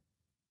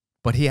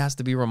 but he has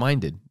to be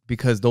reminded,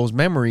 because those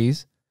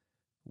memories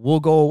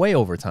will go away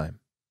over time.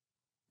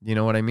 You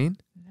know what I mean?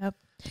 Yep.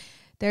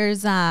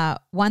 There's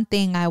one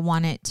thing I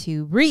wanted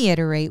to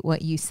reiterate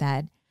what you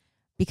said,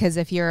 because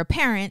if you're a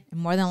parent,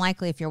 more than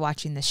likely if you're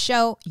watching the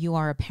show, you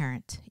are a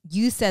parent.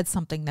 You said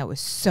something that was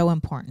so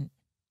important.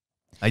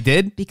 I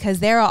did?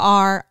 Because there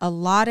are a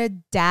lot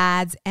of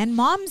dads and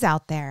moms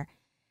out there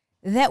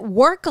that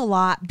work a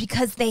lot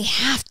because they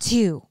have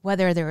to,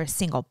 whether they're a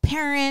single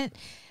parent,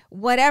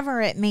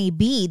 whatever it may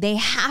be, they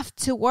have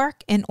to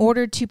work in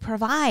order to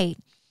provide.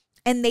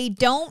 And they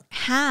don't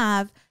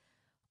have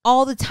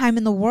all the time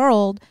in the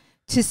world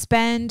to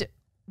spend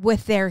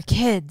with their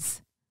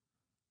kids.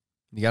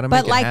 You got to make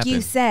it happen. But like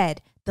you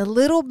said, the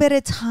little bit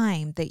of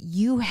time that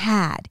you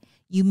had,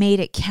 you made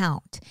it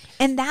count.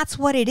 And that's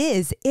what it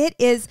is. It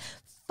is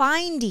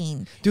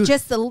finding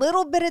just a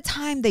little bit of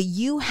time that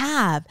you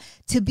have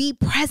to be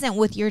present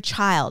with your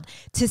child,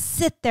 to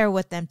sit there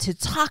with them, to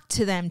talk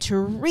to them, to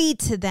read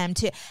to them,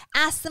 to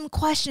ask them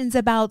questions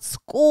about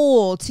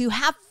school, to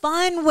have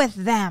fun with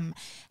them.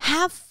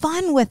 Have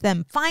fun with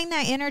them. Find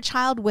that inner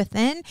child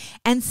within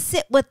and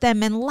sit with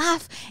them and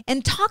laugh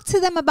and talk to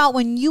them about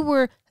when you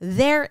were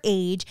their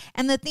age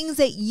and the things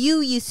that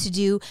you used to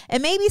do,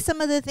 and maybe some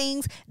of the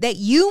things that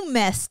you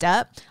messed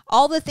up,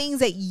 all the things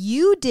that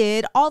you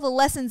did, all the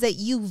lessons that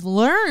you've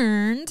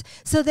learned,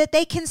 so that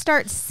they can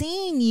start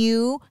seeing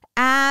you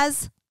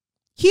as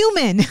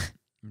human.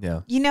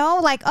 Yeah. You know,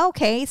 like,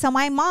 okay, so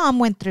my mom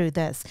went through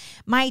this.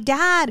 My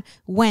dad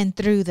went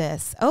through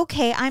this.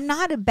 Okay, I'm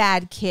not a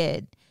bad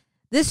kid.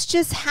 This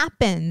just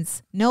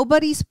happens.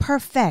 Nobody's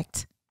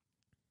perfect.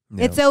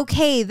 Yeah. It's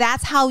okay.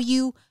 That's how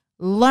you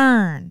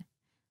learn.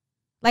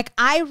 Like,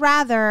 I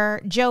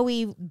rather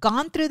Joey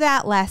gone through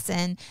that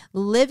lesson,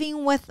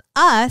 living with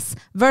us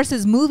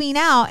versus moving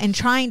out and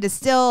trying to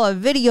steal a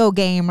video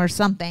game or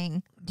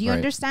something. Do you Right.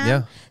 understand?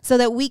 Yeah. So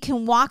that we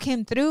can walk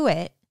him through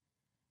it.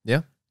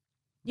 Yeah.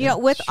 You know,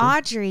 with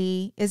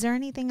Audrey, is there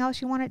anything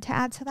else you wanted to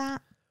add to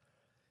that?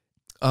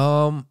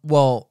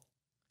 Well,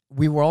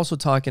 we were also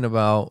talking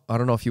about, I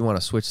don't know if you want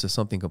to switch to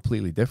something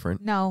completely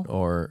different. No.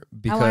 Or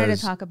because I wanted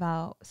to talk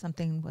about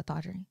something with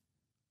Audrey.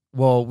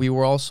 Well, we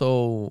were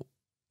also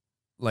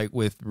like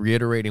with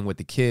reiterating with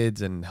the kids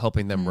and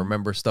helping them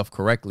remember stuff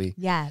correctly.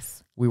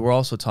 Yes. We were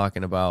also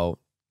talking about,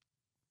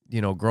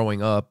 you know,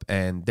 growing up,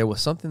 and there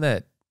was something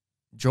that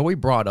Joey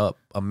brought up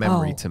a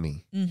memory to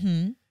me.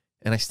 Mm-hmm.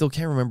 And I still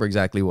can't remember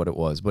exactly what it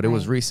was, but it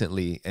was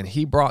recently. And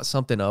he brought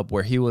something up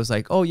where he was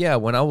like, oh, yeah,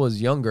 when I was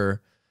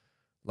younger,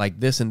 like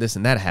this and this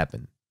and that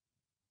happened.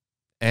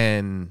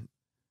 And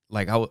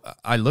like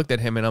I looked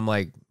at him and I'm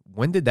like,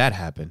 when did that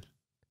happen?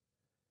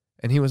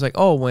 And he was like,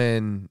 oh,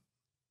 when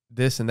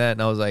this and that.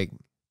 And I was like,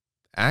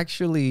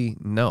 actually,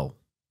 no,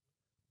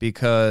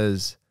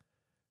 because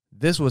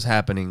this was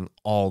happening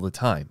all the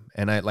time.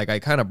 And I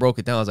kind of broke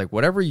it down. I was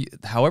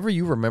like, however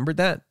you remembered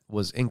that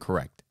was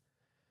incorrect.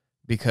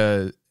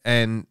 Because,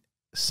 and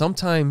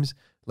sometimes,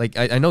 like,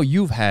 I know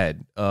you've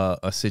had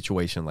a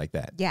situation like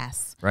that.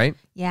 Yes. Right?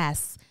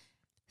 Yes.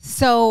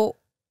 So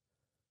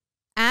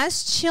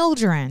as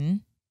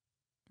children,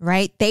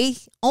 right, they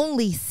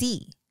only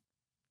see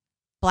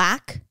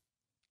black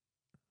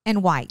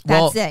and white.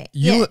 That's it.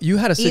 You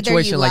had a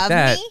situation like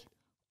that. Me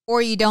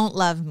or you don't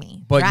love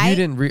me. But right? you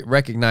didn't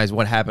recognize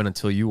what happened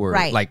until you were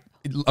like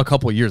a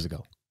couple of years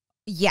ago.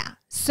 Yeah.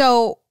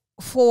 So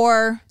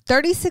for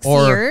 36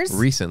 or years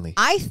recently,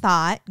 I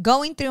thought,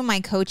 going through my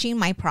coaching,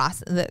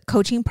 the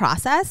coaching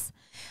process,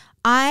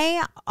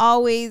 I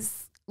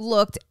always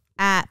looked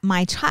at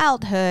my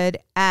childhood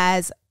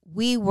as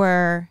we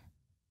were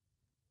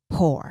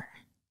poor.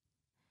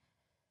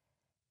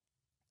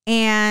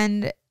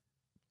 And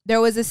there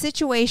was a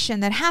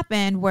situation that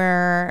happened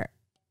where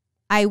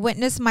I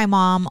witnessed my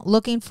mom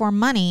looking for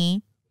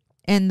money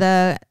in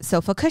the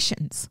sofa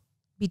cushions,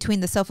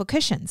 between the sofa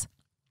cushions.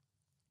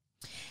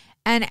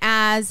 And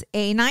as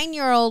a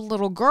 9-year-old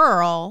little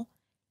girl,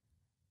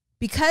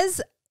 because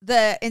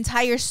the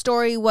entire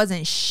story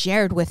wasn't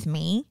shared with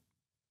me,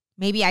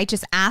 maybe I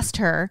just asked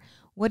her,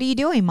 what are you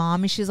doing,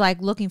 Mom? And she's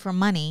like, looking for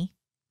money.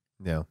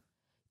 Yeah.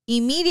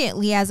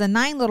 Immediately, as a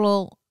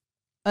 9-year-old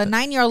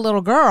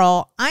little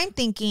girl, I'm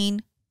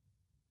thinking,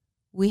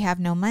 we have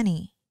no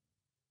money.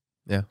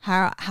 Yeah.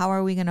 How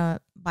are we going to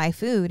buy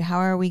food? How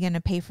are we going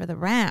to pay for the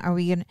rent?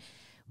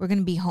 We're going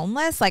to be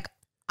homeless? Like,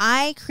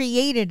 I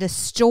created a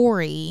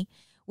story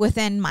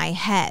within my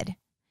head.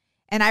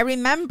 And I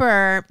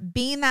remember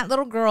being that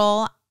little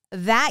girl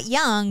that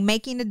young,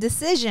 making a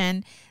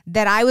decision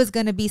that I was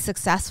going to be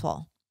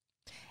successful.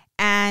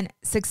 And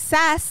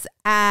success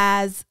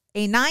as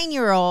a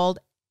 9-year-old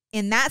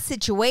in that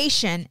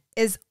situation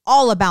is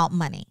all about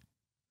money.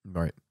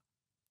 Right.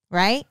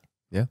 Right?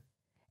 Yeah.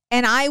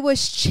 And I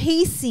was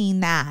chasing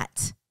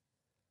that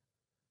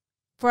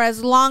for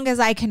as long as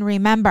I can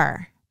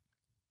remember.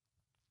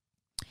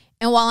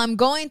 And while I'm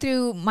going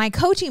through my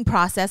coaching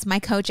process, my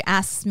coach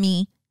asks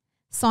me,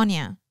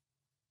 Sonia,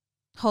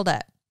 hold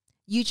up.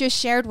 You just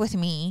shared with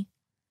me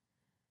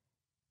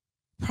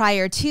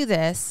prior to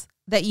this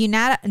that you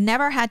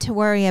never had to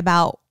worry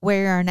about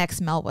where your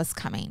next meal was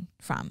coming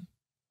from.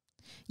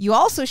 You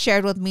also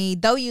shared with me,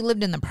 though you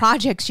lived in the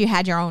projects, you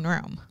had your own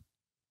room.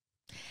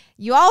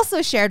 You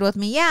also shared with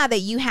me, that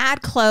you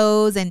had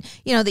clothes and,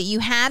 that you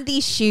had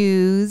these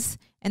shoes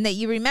and that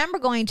you remember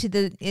going to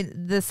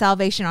the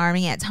Salvation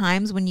Army at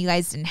times when you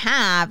guys didn't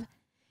have.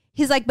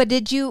 He's like, but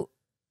did you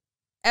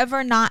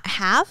ever not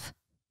have?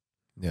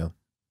 Yeah.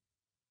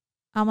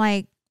 I'm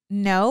like,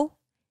 no.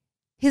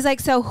 He's like,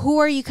 so who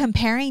are you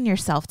comparing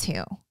yourself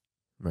to?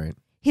 Right.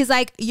 He's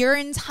like, your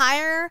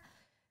entire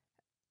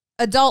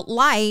adult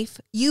life,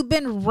 you've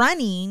been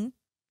running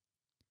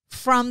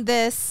from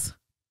this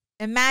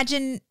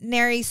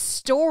imaginary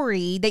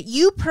story that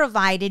you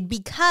provided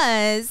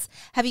because,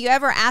 have you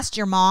ever asked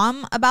your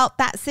mom about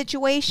that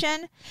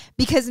situation?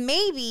 Because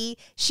maybe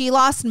she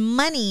lost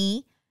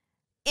money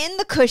in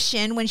the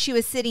cushion when she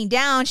was sitting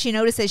down, she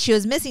noticed that she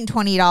was missing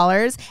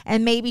 $20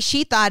 and maybe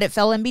she thought it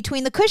fell in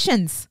between the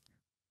cushions.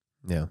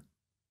 Yeah.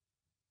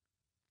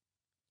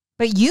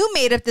 But you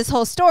made up this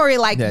whole story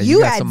like Yeah, you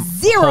got had some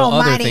zero whole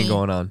other money thing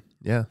going on.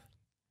 Yeah.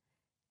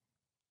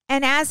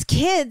 And as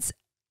kids,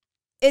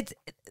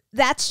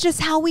 that's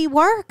just how we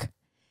work.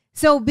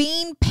 So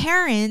being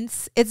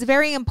parents, it's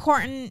very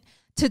important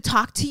to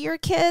talk to your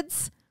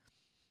kids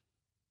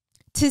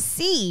to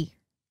see.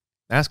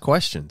 Ask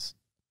questions.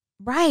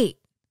 Right.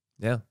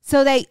 Yeah.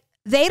 So they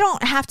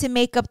don't have to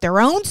make up their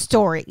own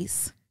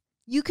stories.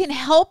 You can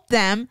help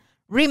them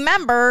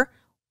remember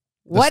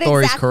the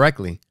stories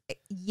correctly.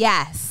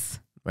 Yes.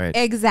 Right.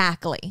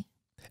 Exactly.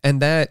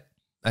 And that,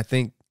 I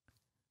think,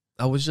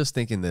 I was just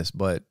thinking this,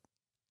 but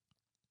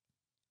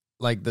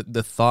like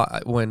the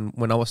thought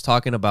when I was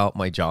talking about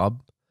my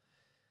job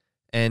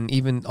and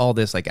even all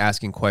this, like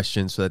asking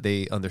questions so that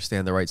they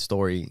understand the right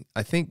story,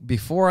 I think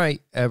before I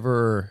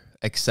ever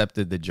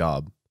accepted the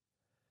job,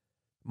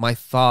 my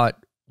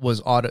thought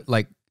was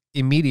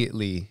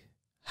immediately,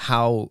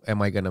 how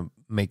am I going to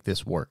make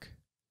this work?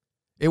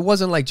 It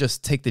wasn't like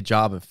just take the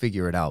job and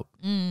figure it out.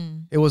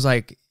 It was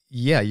like,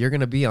 yeah, you're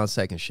going to be on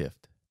second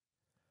shift.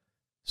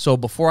 So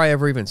before I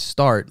ever even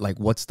start, like,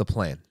 what's the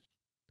plan?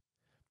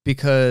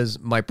 Because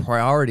my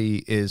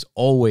priority is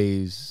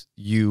always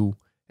you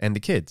and the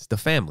kids, the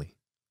family.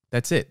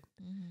 That's it.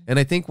 And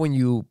I think when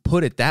you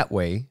put it that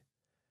way,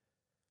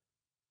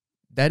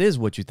 that is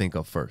what you think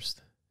of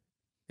first.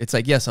 It's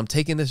like, yes, I'm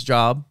taking this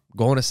job,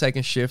 going to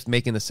second shift,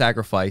 making the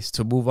sacrifice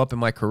to move up in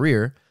my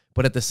career.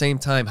 But at the same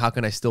time, how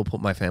can I still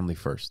put my family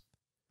first?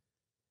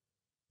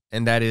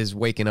 And that is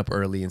waking up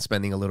early and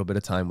spending a little bit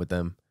of time with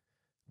them,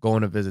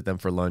 going to visit them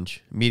for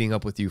lunch, meeting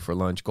up with you for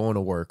lunch, going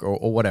to work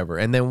or whatever.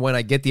 And then when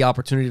I get the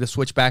opportunity to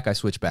switch back, I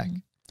switch back.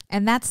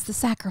 And that's the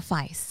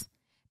sacrifice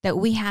that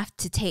we have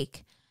to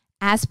take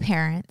as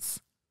parents.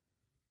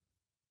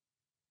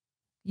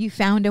 You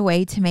found a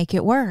way to make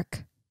it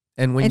work.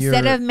 And when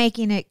instead of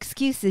making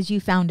excuses,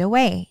 you found a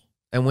way.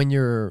 And when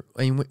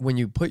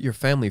you put your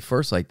family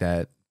first like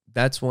that,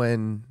 that's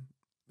when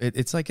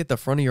it's like at the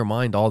front of your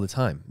mind all the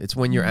time. It's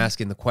when you're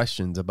asking the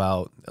questions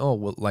about, oh,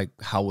 well, like,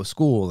 how was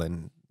school?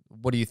 And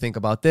what do you think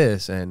about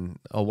this? And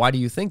why do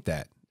you think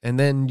that? And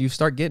then you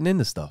start getting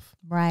into stuff.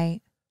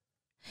 Right.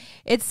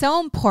 It's so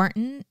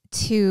important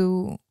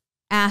to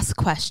ask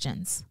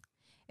questions.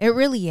 It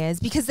really is,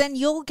 because then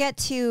you'll get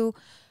to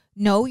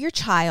know your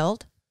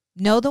child,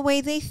 know the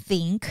way they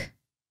think,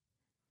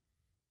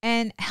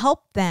 and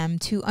help them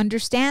to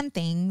understand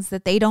things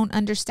that they don't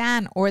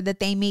understand or that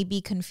they may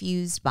be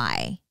confused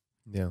by.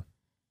 Yeah.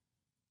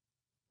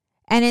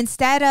 And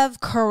instead of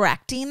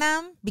correcting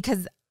them,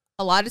 because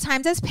a lot of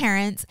times as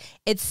parents,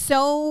 it's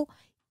so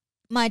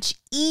much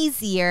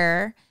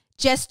easier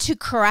just to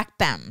correct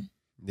them.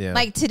 Yeah.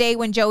 Like today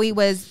when Joey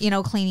was,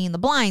 cleaning the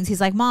blinds,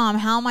 he's like, Mom,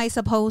 how am I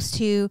supposed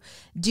to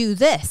do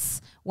this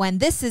when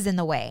this is in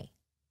the way?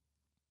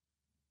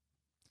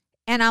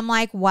 And I'm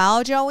like,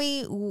 well,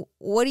 Joey,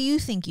 what do you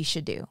think you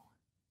should do?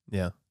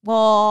 Yeah.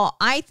 Well,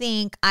 I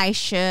think I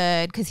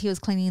should, because he was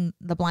cleaning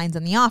the blinds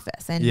in the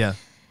office and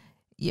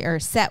your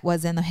set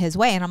was in his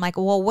way. And I'm like,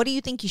 well, what do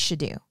you think you should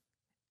do?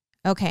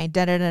 Okay,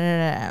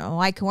 Well,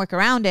 I can work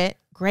around it.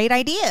 Great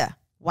idea.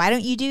 Why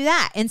don't you do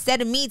that?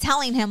 Instead of me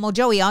telling him, well,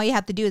 Joey, all you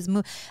have to do is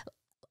move.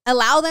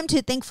 Allow them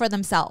to think for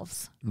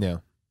themselves. Yeah.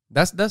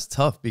 That's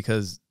tough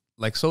because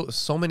like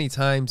so many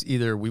times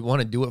either we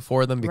want to do it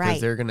for them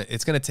because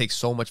it's gonna take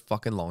so much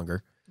fucking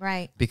longer.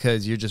 Right.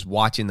 Because you're just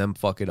watching them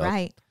fuck it up.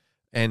 Right.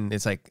 And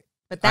it's like,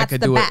 but that's I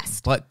could the do best.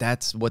 it, but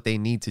that's what they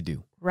need to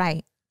do.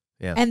 Right.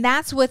 Yeah. And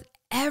that's with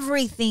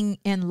everything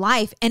in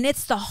life. And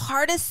it's the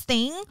hardest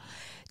thing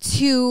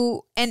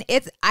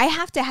I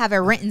have to have it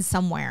written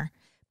somewhere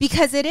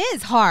because it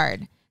is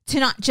hard to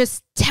not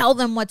just tell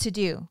them what to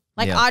do.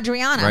 Like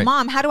Adriana,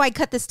 Mom, how do I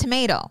cut this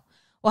tomato?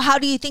 Well, how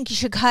do you think you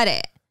should cut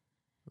it?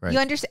 Right. You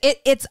understand?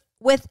 It's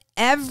with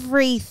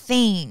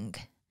everything.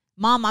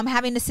 Mom, I'm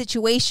having a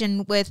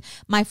situation with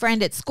my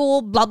friend at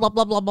school, blah, blah,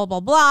 blah, blah, blah, blah,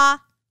 blah.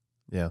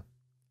 Yeah.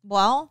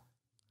 Well,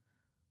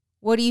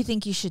 what do you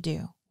think you should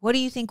do? What do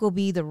you think will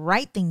be the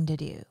right thing to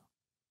do?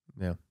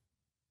 Yeah.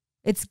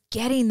 It's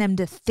getting them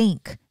to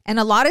think. And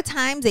a lot of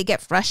times they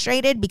get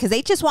frustrated because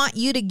they just want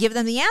you to give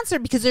them the answer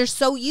because they're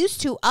so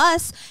used to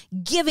us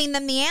giving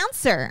them the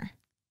answer.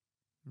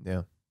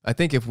 Yeah. I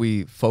think if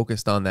we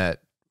focused on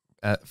that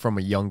from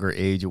a younger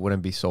age, it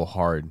wouldn't be so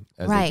hard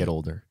as they get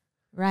older.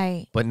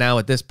 Right. But now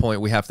at this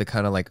point, we have to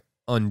kind of like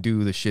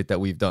undo the shit that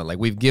we've done. Like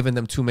we've given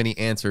them too many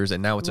answers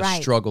and now it's a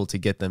struggle to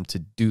get them to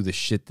do the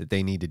shit that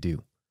they need to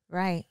do.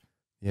 Right.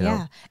 You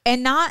know?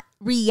 And not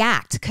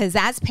react, because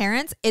as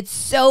parents, it's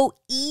so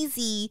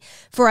easy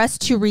for us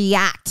to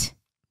react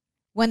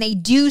when they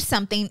do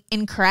something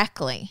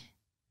incorrectly,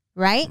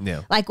 right?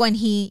 Yeah. Like when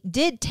he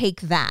did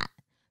take that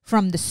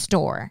from the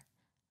store.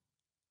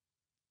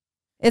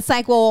 It's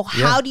like, well,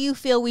 how do you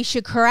feel we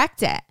should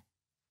correct it?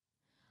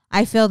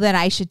 I feel that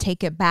I should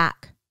take it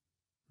back.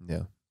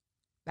 Yeah.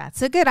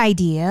 That's a good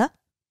idea.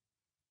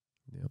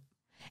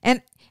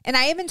 Yep. And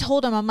I even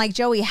told him, I'm like,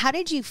 Joey, how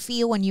did you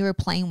feel when you were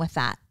playing with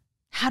that?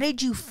 How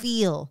did you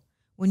feel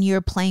when you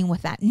were playing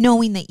with that,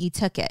 knowing that you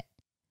took it?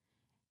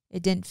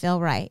 It didn't feel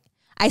right.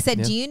 I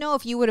said, do you know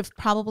if you would have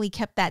probably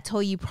kept that toy,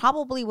 you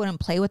probably wouldn't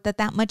play with it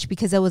that much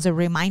because it was a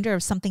reminder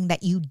of something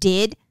that you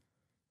did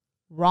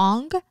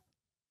wrong?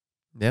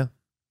 Yeah.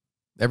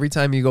 Every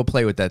time you go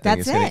play with that thing,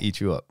 it's going to eat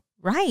you up.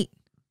 Right.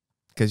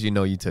 Because you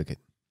know you took it.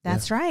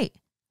 That's right.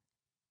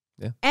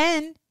 Yeah.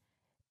 And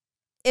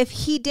if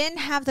he didn't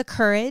have the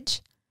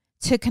courage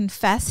to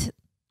confess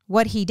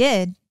what he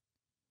did,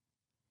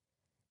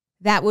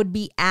 that would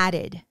be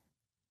added.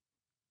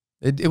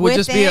 It would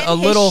just be a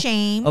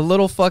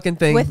little fucking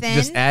thing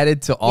just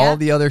added to all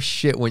the other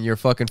shit when you're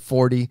fucking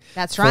 40,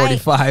 that's right,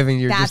 45, and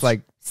you're just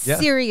like,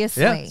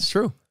 seriously. Yeah, it's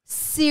true.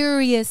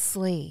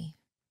 Seriously.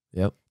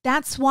 Yep.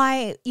 That's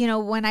why,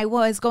 when I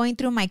was going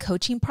through my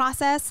coaching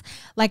process,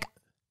 like,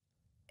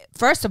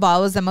 first of all,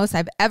 it was the most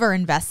I've ever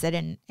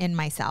invested in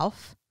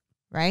myself,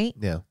 right?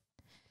 Yeah.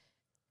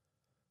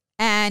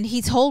 And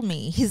he told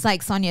me, he's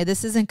like, Sonia,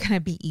 this isn't going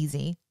to be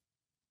easy.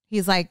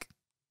 He's like,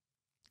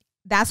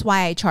 that's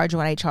why I charge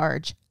what I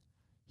charge.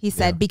 He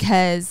said,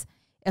 because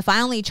if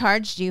I only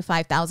charged you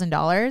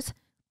 $5,000,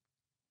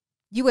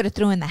 you would have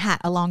threw in the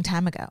hat a long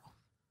time ago.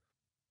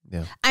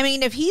 Yeah. I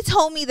mean, if he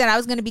told me that I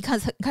was going to be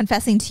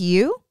confessing to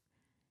you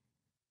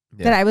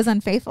that I was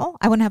unfaithful,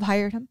 I wouldn't have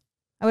hired him.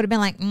 I would have been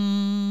like,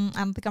 I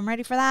don't think I'm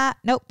ready for that.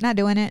 Nope, not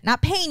doing it.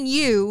 Not paying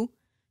you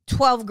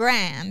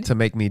 $12,000 to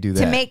make me do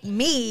that. To make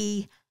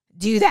me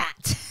do that.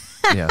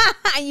 Yeah.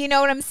 You know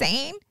what I'm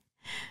saying?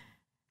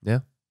 Yeah.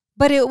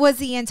 But it was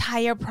the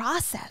entire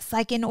process.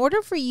 Like, in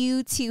order for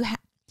you to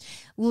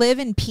live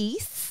in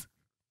peace,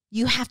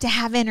 you have to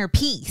have inner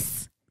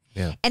peace.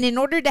 Yeah. And in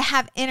order to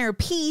have inner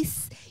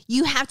peace,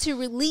 you have to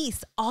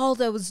release all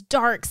those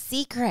dark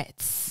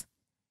secrets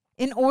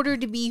in order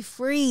to be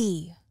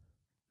free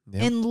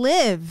and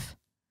live.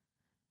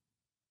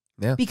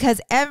 Yeah.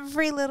 Because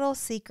every little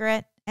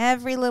secret,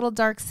 every little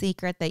dark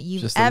secret that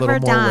you've ever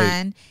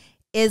done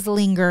is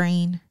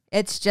lingering.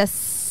 It's just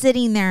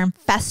sitting there and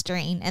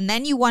festering. And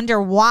then you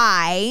wonder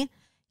why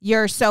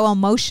you're so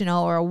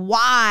emotional, or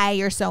why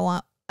you're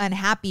so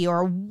unhappy,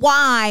 or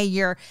why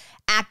you're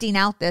acting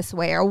out this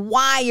way, or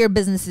why your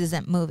business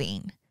isn't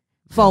moving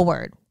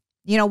forward.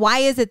 Why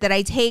is it that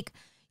I take,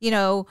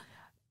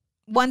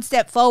 one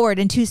step forward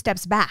and 2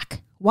 steps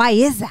back? Why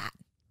is that?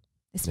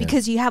 It's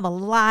because you have a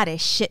lot of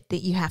shit that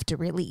you have to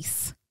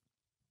release.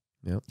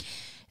 Yep.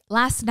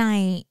 Last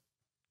night,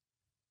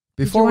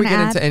 before we get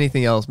into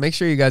anything else, make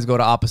sure you guys go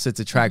to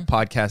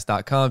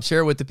oppositesattractpodcast.com. Share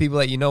it with the people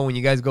that you know when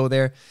you guys go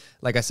there.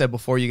 Like I said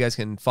before, you guys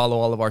can follow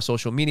all of our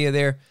social media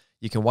there.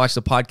 You can watch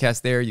the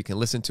podcast there. You can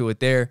listen to it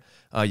there.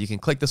 You can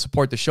click the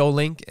support the show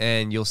link,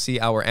 and you'll see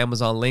our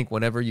Amazon link.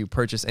 Whenever you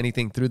purchase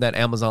anything through that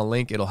Amazon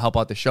link, it'll help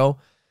out the show.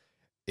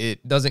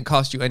 It doesn't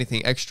cost you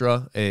anything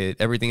extra.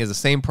 Everything is the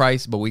same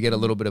price, but we get a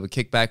little bit of a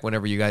kickback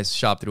whenever you guys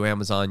shop through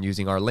Amazon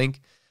using our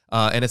link.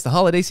 And it's the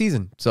holiday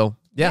season. So,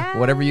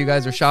 whatever you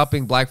guys are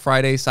shopping, Black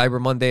Friday, Cyber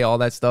Monday, all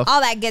that stuff.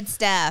 All that good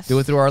stuff. Do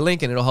it through our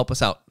link, and it'll help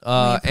us out. We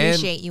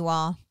appreciate you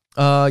all.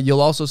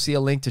 You'll also see a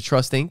link to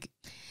Trust Inc.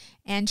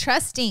 And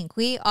Trust Inc.,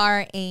 we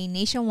are a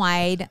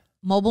nationwide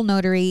mobile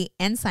notary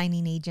and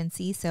signing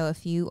agency. So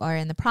if you are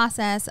in the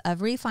process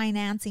of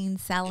refinancing,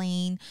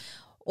 selling,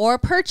 or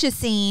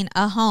purchasing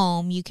a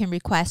home, you can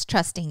request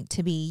Trust Inc.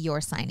 to be your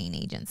signing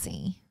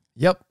agency.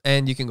 Yep.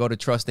 And you can go to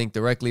Trust Inc.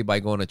 directly by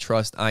going to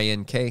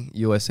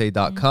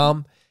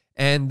trustinkusa.com.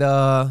 And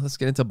let's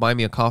get into Buy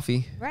Me a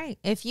Coffee. Right.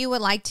 If you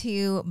would like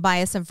to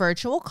buy us a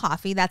virtual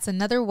coffee, that's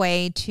another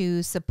way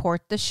to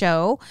support the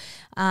show,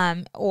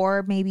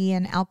 or maybe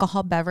an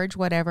alcohol beverage,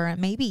 whatever it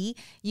may be.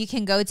 You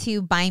can go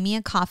to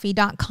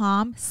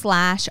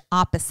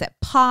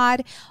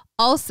buymeacoffee.com/oppositepod.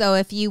 Also,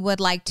 if you would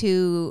like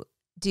to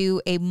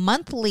do a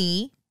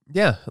monthly...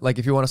 Yeah, like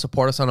if you want to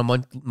support us on a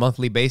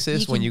monthly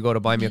basis, when you go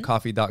to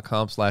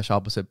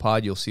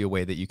buymeacoffee.com/oppositepod, you'll see a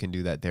way that you can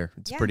do that there.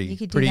 It's pretty easy. You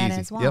could do that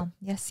as well.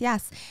 Yep.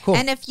 Yes. Cool.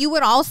 And if you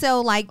would also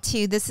like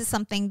to, this is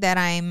something that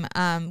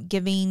I'm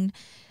giving.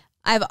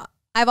 I've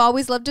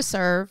always loved to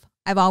serve.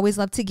 I've always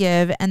loved to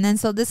give. And then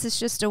so this is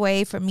just a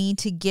way for me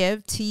to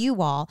give to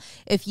you all.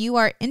 If you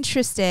are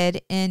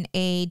interested in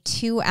a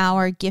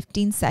 2-hour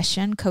gifting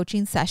session,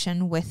 coaching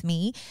session with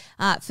me,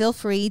 feel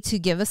free to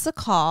give us a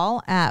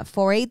call at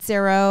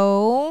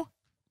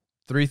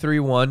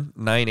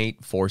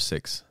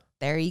 480-331-9846.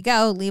 There you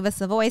go. Leave us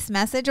a voice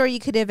message, or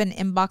you could even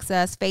inbox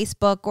us,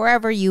 Facebook,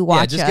 wherever you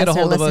watch just get a us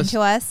hold or of listen us.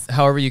 to us.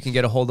 However you can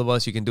get a hold of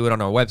us, you can do it on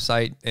our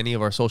website, any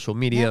of our social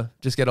media.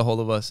 Just get a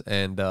hold of us,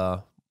 and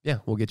we'll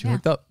get you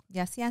hooked up.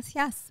 Yes.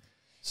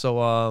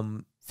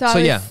 So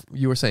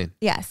you were saying.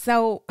 Yeah.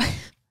 So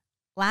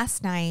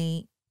last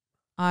night,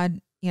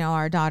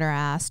 our daughter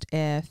asked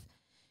if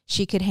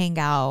she could hang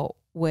out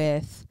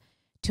with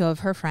 2 of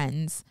her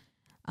friends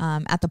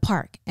at the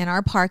park. And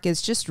our park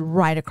is just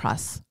right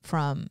across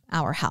from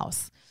our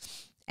house.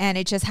 And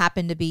it just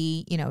happened to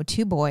be,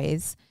 2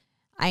 boys.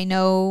 I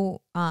know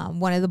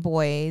one of the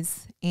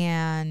boys,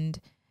 and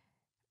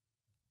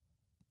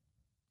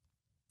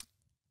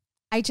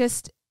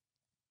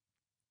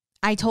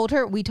we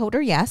told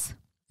her yes.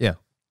 Yeah.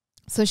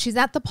 So she's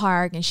at the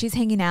park and she's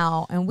hanging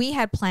out, and we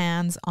had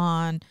plans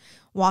on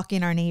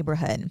walking our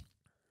neighborhood.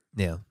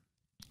 Yeah.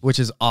 Which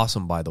is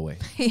awesome, by the way.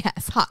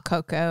 Yes, hot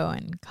cocoa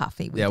and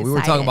coffee. We were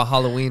talking about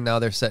Halloween. Now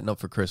they're setting up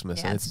for Christmas.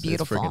 Yeah, and it's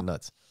beautiful. It's freaking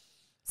nuts.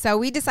 So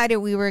we decided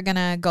we were going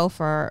to go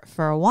for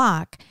a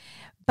walk.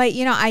 But,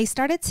 I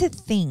started to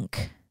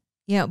think,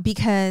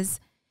 because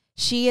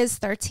she is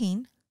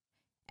 13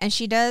 and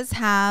she does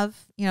have,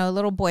 a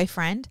little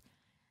boyfriend,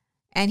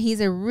 and he's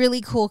a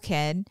really cool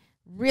kid,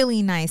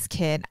 really nice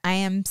kid. I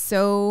am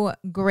so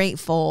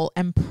grateful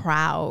and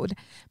proud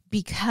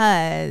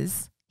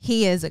because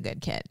he is a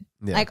good kid.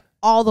 Yeah. Like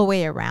all the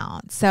way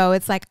around. So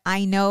it's like,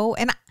 I know.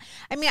 And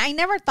I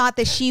never thought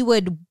that she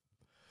would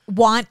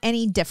want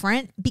any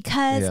different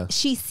because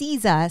she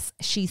sees us.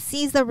 She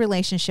sees the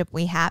relationship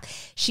we have.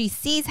 She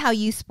sees how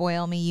you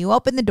spoil me. You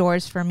open the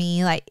doors for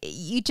me. Like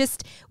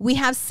we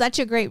have such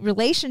a great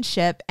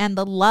relationship, and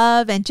the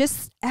love and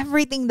just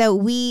everything that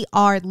we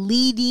are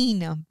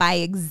leading by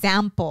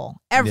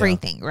example,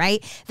 everything,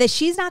 right? That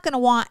she's not going to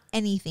want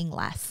anything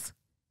less.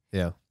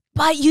 Yeah.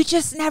 But you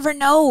just never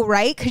know,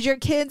 right? Because your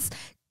kids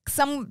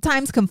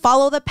sometimes can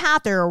follow the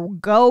path or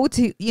go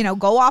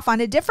off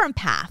on a different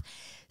path.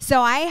 So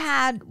I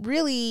had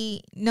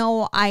really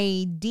no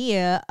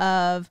idea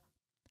of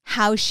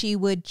how she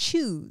would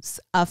choose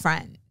a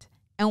friend.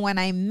 And when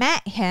I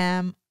met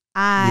him,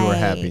 you were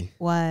happy.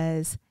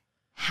 Was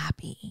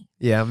happy.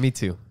 Yeah, me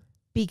too.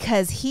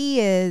 Because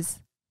he's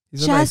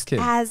just a nice kid.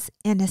 As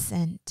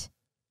innocent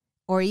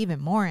or even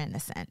more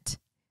innocent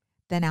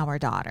than our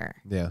daughter.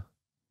 Yeah.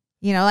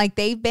 Like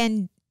they've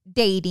been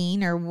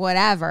dating or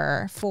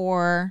whatever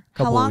for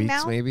how long weeks,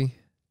 now? Maybe.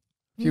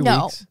 A few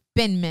weeks.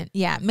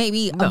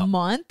 Maybe a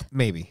month.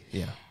 Maybe,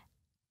 yeah.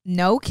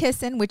 No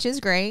kissing, which is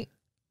great.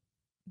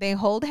 They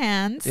hold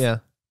hands. Yeah.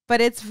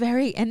 But it's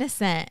very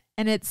innocent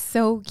and it's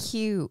so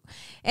cute.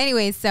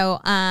 Anyway, so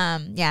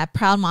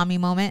proud mommy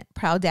moment,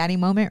 proud daddy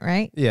moment,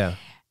 right? Yeah.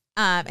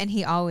 And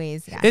he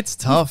always It's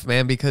tough,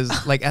 man,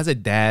 because like as a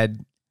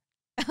dad,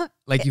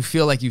 like you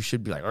feel like you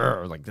should be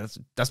like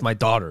that's my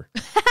daughter.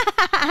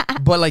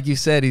 But like you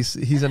said,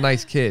 he's a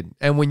nice kid.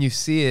 And when you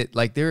see it,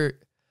 like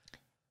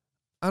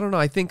I don't know,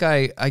 I think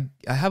I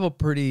have a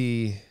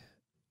pretty,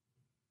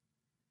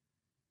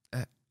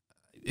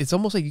 it's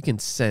almost like you can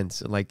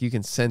sense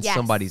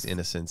somebody's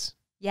innocence.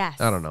 Yes.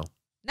 I don't know.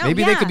 No,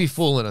 maybe they could be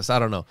fooling us. I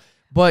don't know.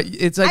 But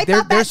it's like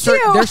there's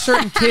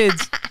certain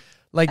kids,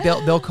 like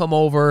they'll come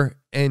over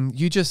and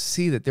you just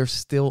see that they're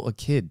still a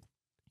kid.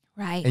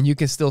 Right. And you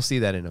can still see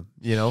that in them,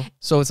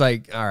 So it's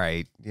like, all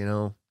right,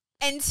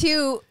 And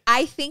two,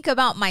 I think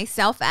about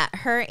myself at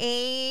her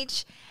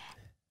age,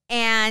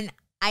 and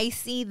I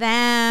see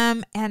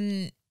them,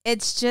 and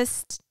it's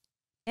just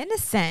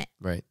innocent.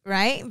 Right.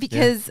 Right?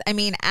 Because,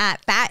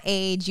 at that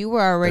age, you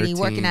were already 13,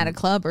 working at a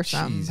club or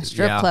some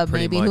strip club,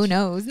 maybe. Much. Who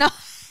knows? No.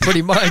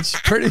 Pretty much.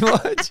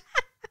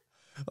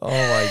 Oh,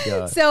 my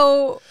God.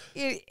 So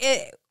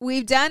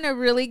we've done a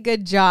really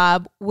good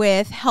job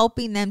with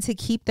helping them to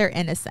keep their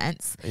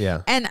innocence.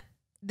 Yeah. And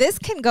this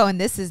can go,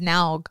 and this is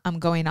now, I'm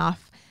going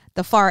off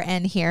the far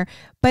end here,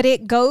 but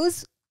it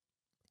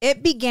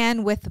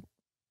began with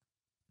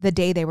the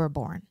day they were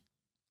born.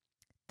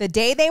 The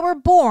day they were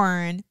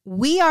born,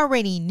 we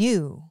already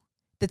knew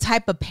the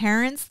type of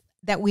parents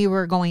that we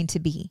were going to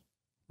be.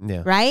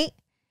 Yeah. Right?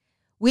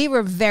 We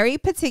were very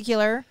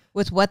particular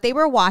with what they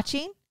were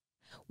watching,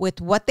 with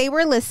what they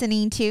were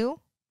listening to.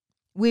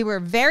 We were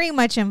very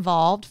much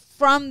involved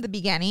from the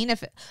beginning.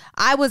 If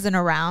I wasn't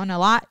around a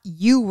lot,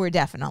 you were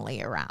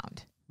definitely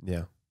around.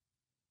 Yeah.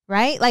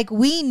 Right? Like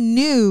we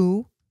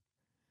knew,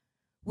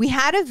 we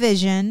had a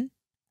vision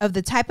of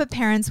the type of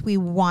parents we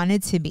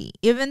wanted to be.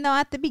 Even though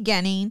at the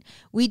beginning,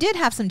 we did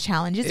have some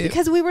challenges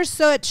because we were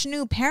such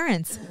new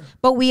parents,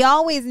 but we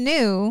always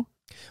knew.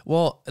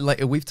 Well,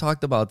 like we've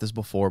talked about this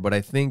before, but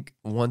I think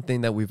one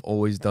thing that we've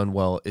always done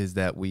well is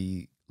that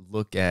we're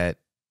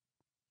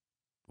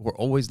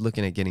always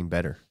looking at getting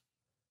better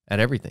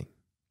at everything.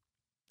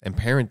 And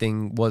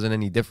parenting wasn't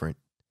any different.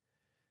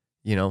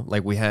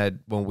 Like we had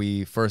when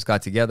we first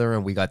got together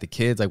and we got the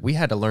kids, like we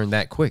had to learn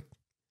that quick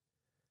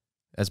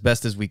as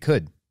best as we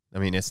could.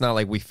 It's not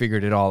like we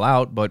figured it all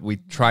out, but we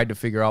tried to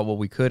figure out what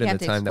we could in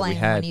the time that we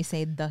had. When you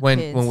say the when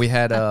kids. we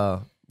had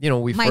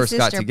we first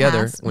got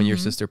together passed. When your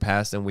sister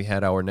passed and we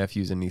had our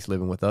nephews and niece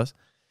living with us.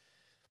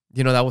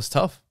 That was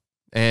tough.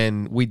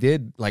 And we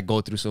did like go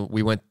through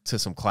we went to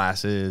some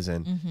classes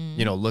and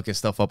look at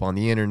stuff up on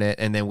the internet,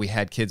 and then we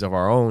had kids of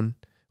our own,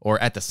 or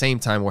at the same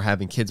time we're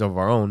having kids of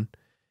our own.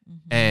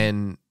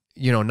 And,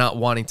 not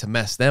wanting to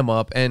mess them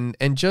up. And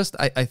just,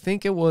 I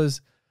think it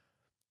was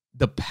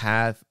the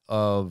path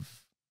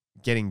of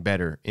getting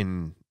better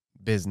in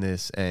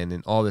business and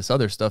in all this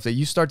other stuff that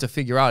you start to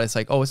figure out. It's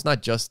like, oh, it's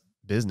not just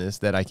business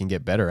that I can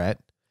get better at.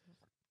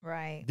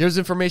 Right. There's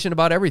information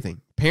about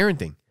everything,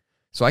 parenting.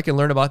 So I can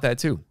learn about that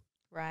too.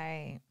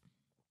 Right.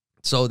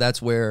 So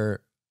that's where,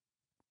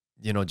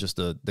 just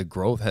the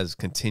growth has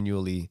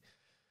continually,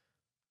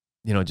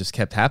 just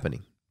kept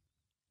happening.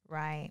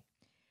 Right.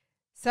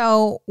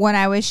 So what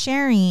I was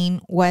sharing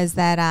was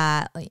that,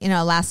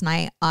 last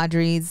night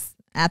Audrey's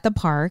at the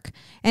park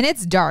and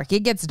it's dark.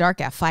 It gets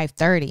dark at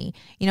 5:30,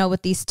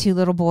 with these two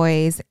little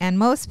boys. And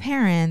most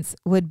parents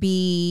would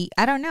be,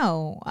 I don't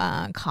know,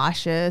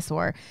 cautious,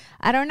 or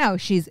I don't know.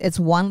 It's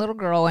one little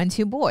girl and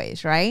two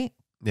boys, right?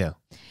 Yeah.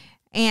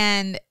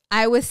 And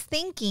I was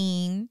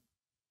thinking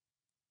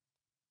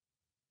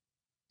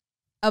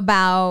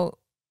about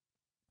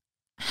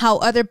how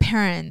other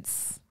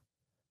parents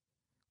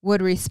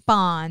would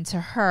respond to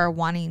her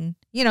wanting,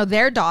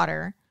 their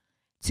daughter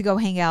to go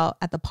hang out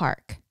at the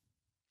park.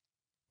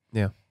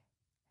 Yeah.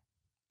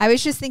 I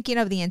was just thinking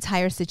of the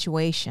entire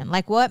situation.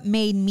 Like, what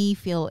made me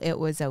feel it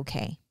was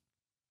okay?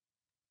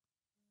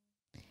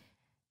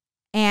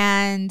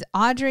 And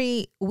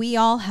Audrey, we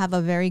all have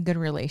a very good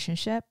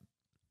relationship.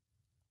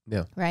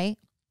 Yeah. Right?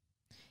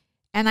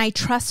 And I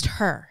trust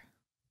her.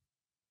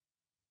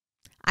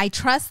 I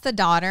trust the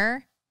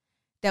daughter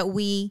that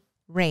we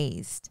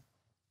raised.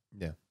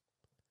 Yeah.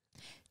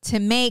 To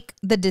make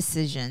the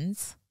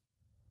decisions.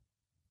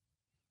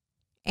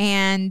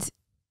 And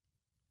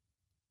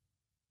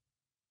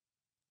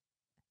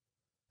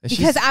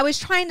because I was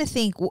trying to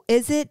think,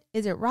 is it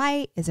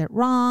right? Is it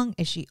wrong?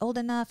 Is she old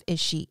enough? Is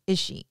she?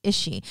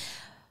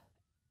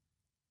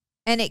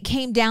 And it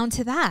came down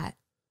to that.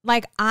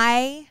 Like,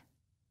 I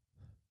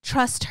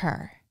trust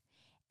her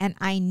and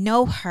I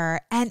know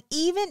her. And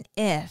even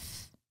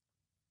if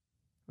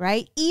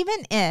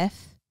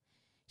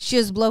she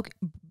was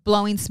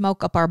blowing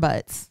smoke up our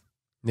butts.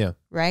 Yeah.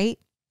 Right?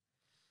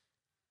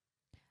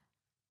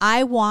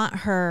 I want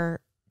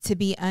her to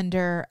be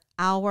under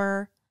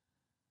our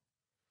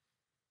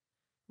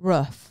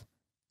roof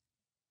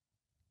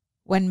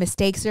when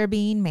mistakes are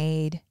being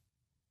made,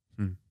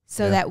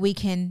 so that we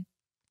can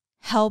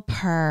help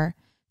her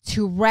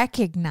to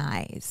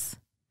recognize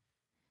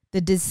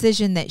the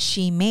decision that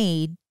she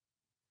made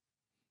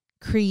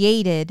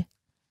created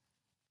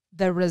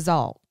the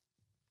result.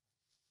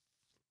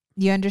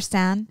 You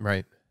understand?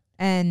 Right.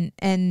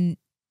 And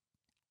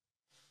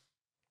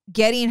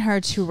getting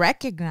her to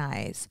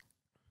recognize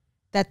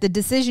that the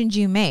decisions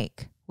you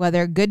make,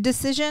 whether a good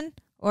decision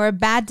or a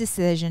bad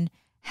decision,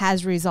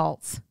 has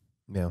results.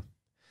 Yeah.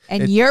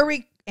 And you're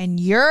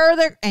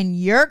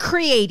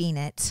creating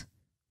it.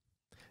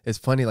 It's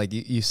funny, like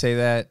you say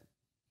that,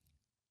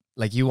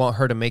 like you want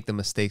her to make the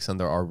mistakes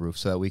under our roof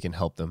so that we can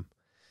help them.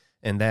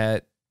 And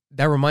that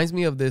reminds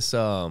me of this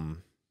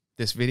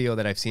this video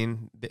that I've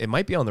seen. It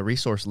might be on the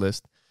resource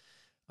list.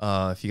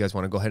 If you guys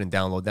want to go ahead and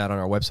download that on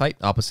our website,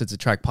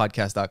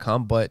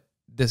 oppositesattractpodcast.com. But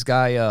this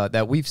guy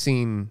that we've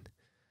seen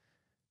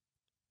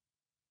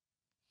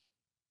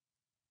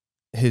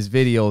his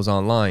videos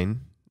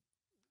online,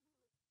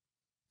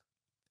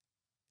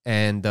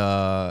 and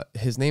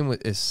his name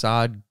is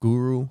Sad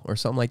Guru or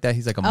something like that.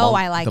 He's like a monk,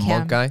 I like the him.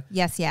 monk guy.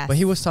 Yes. But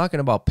he was talking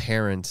about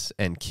parents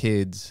and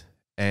kids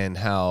and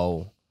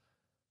how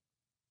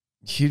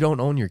you don't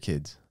own your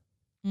kids.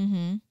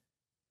 Mm-hmm.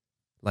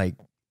 Like,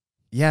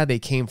 yeah, they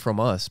came from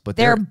us, but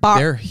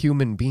they're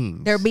human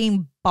beings. They're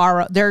being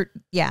borrowed. They're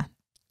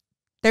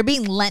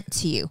being lent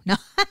to you. No,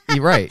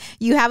 You're right.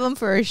 You have them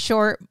for a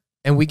short.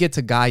 And we get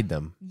to guide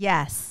them.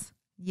 Yes.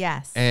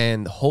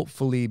 And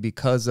hopefully,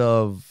 because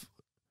of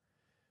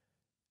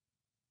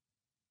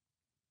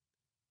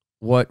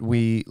what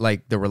we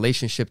like, the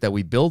relationship that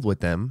we build with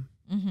them,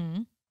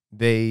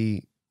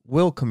 they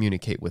will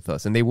communicate with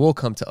us and they will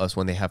come to us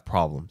when they have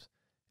problems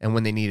and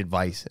when they need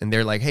advice. And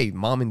they're like, hey,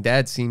 mom and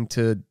dad seem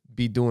to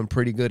be doing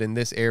pretty good in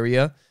this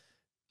area.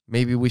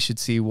 Maybe we should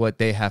see what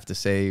they have to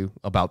say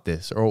about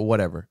this or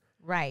whatever.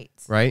 Right.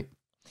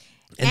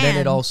 And then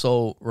it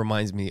also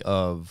reminds me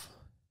of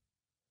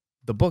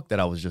the book that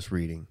I was just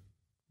reading,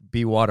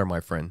 Be Water, My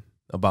Friend,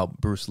 about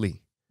Bruce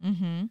Lee.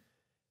 Mm-hmm.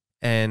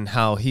 And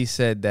how he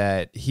said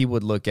that he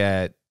would look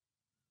at,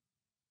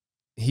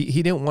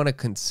 he didn't want to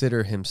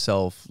consider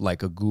himself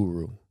like a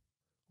guru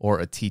or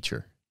a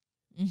teacher.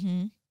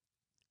 Mm-hmm.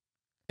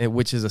 And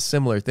which is a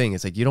similar thing.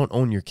 It's like, you don't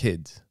own your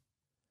kids.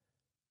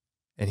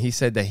 And he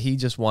said that he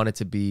just wanted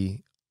to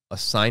be a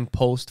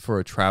signpost for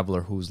a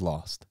traveler who's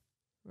lost.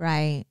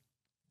 Right.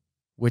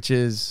 Which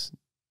is,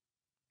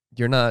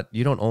 you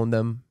don't own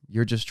them.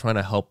 You're just trying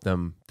to help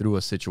them through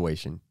a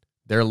situation.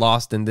 They're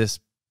lost in this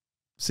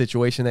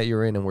situation that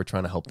you're in, and we're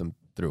trying to help them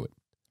through it.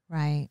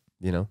 Right.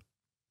 You know?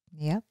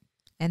 Yep.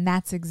 And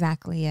that's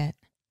exactly it.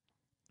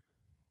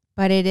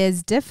 But it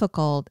is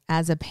difficult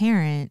as a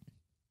parent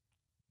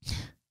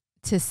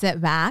to sit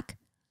back,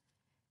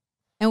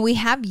 and we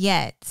have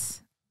yet.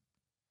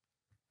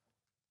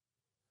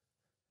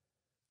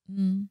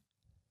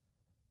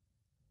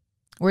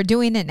 We're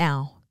doing it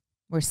now.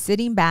 We're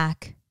sitting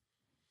back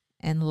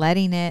and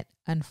letting it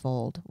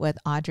unfold with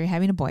Audrey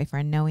having a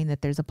boyfriend, knowing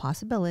that there's a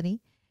possibility.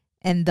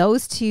 And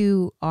those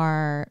two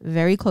are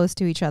very close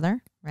to each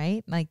other,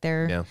 right? Like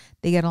they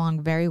get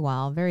along very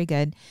well, very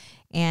good.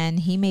 And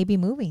he may be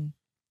moving,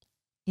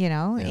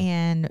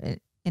 and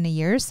in a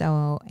year or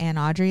so, and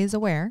Audrey is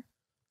aware.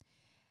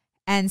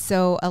 And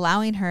so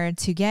allowing her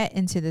to get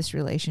into this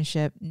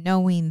relationship,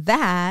 knowing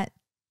that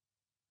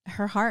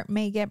her heart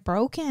may get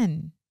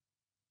broken.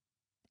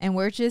 And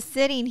we're just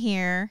sitting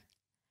here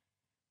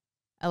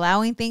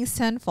allowing things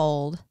to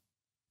unfold.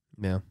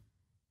 Yeah.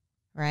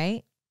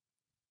 Right?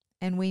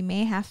 And we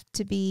may have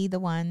to be the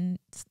ones,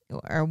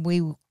 or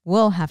we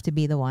will have to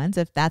be the ones,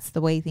 if that's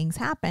the way things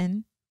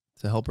happen,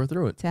 to help her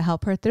through it. To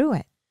help her through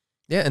it.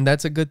 Yeah, and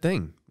that's a good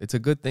thing. It's a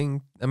good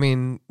thing. I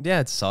mean, yeah,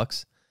 it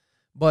sucks.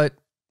 But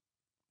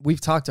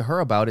we've talked to her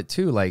about it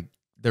too. Like,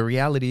 the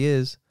reality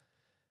is,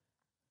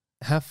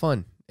 have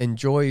fun.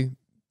 Enjoy,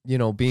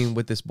 being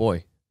with this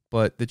boy.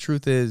 But the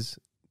truth is,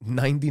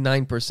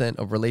 99%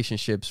 of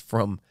relationships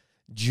from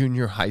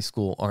junior high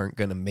school aren't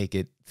going to make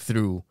it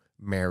through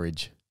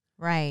marriage.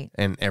 Right.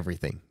 And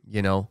everything,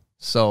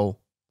 So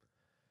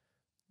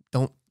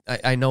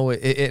I know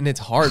it, and it's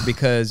hard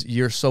because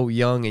you're so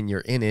young and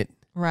you're in it.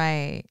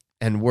 Right.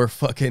 And we're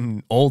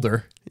fucking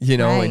older, Right.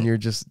 and you're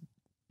just,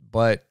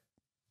 but,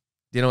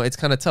 it's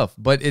kind of tough.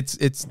 But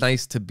it's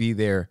nice to be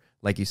there,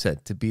 like you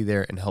said, to be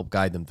there and help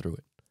guide them through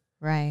it.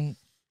 Right.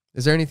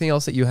 Is there anything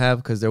else that you have?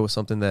 Because there was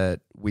something that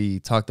we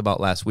talked about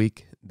last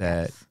week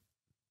that.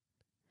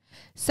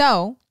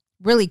 So,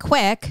 really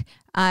quick,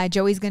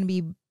 Joey's going to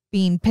be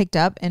being picked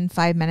up in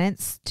 5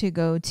 minutes to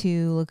go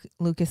to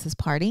Lucas's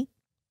party.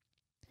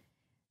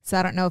 So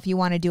I don't know if you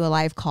want to do a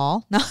live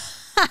call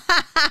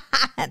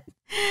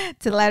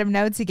to let him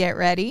know to get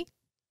ready.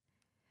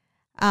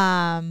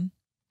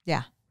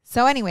 Yeah.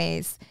 So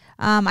anyways,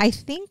 I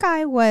think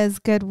I was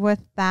good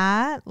with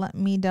that. Let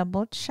me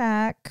double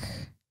check.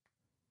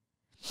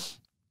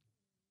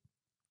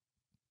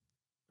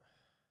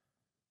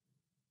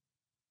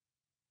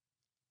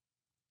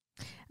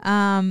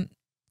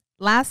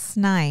 Last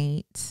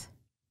night,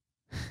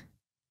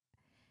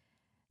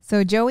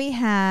 so Joey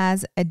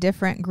has a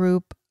different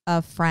group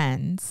of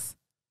friends,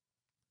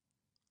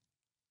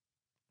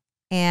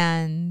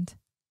 and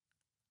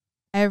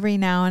every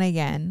now and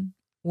again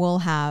we'll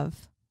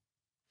have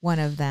one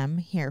of them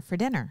here for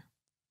dinner.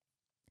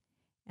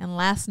 And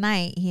last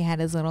night he had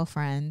his little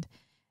friend.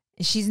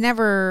 This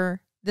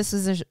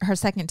was her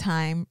second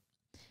time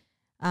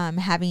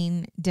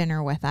having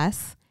dinner with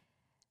us.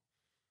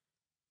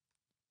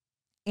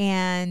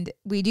 And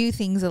we do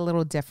things a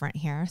little different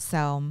here.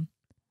 So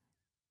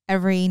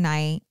every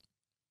night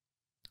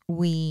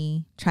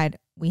we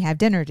have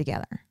dinner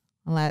together.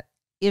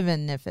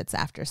 Even if it's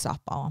after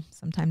softball.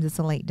 Sometimes it's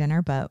a late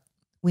dinner, but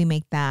we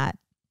make that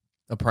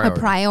a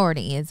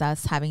priority is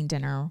us having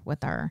dinner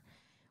with our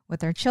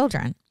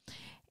children.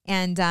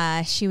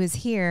 And she was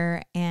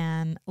here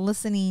and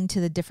listening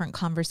to the different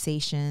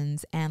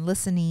conversations and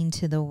listening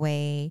to the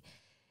way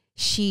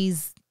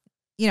she's,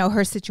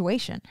 her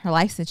situation, her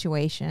life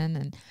situation,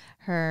 and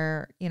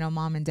her,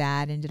 mom and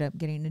dad ended up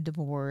getting a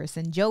divorce.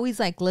 And Joey's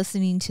like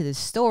listening to the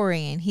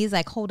story and he's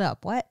like, hold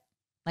up, what?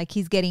 Like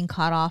he's getting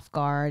caught off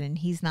guard and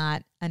he's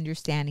not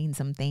understanding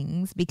some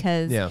things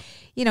because,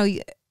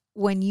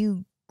 when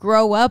you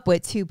grow up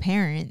with two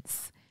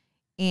parents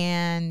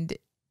and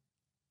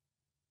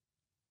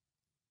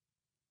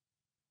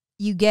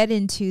you get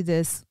into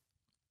this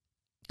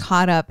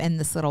caught up in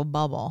this little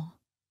bubble,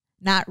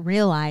 not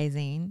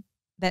realizing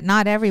that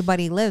not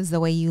everybody lives the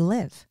way you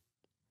live.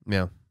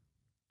 Yeah.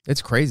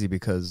 It's crazy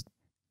because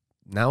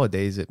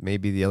nowadays it may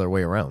be the other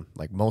way around.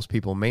 Like most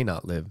people may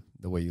not live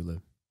the way you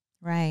live.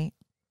 Right.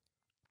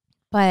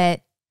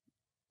 But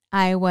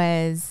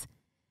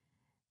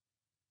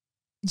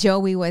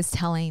Joey was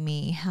telling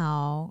me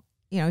how,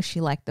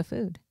 she liked the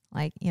food.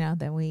 Like,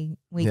 that we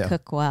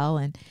cook well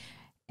and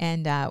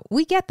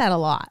we get that a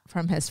lot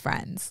from his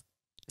friends.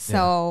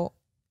 So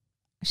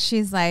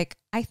she's like,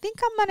 I think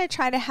I'm going to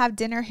try to have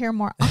dinner here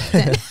more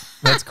often.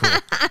 That's cool.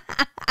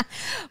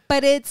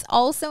 But it's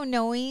also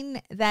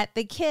knowing that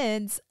the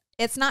kids,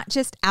 it's not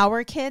just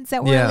our kids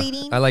that we're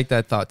leading. I like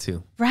that thought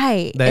too.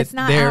 Right. It's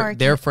not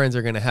their friends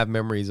are going to have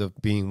memories of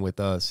being with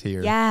us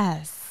here.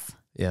 Yes.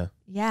 Yeah.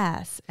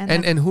 Yes.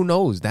 And who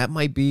knows? That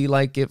might be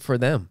like it for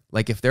them.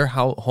 Like if their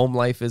home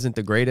life isn't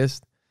the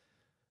greatest,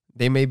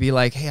 they may be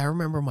like, hey, I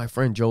remember my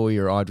friend Joey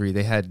or Audrey.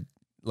 They had,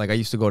 like, I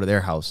used to go to their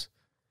house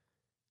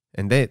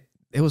and it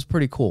was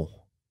pretty cool.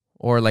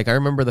 Or like, I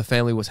remember the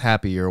family was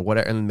happy or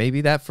whatever. And maybe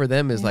that for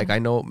them is like, I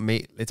know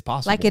it's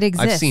possible. Like it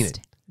exists. I've seen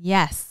it.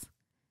 Yes.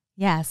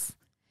 Yes.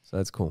 So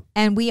that's cool.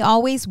 And we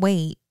always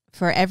wait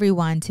for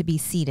everyone to be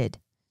seated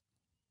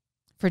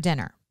for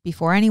dinner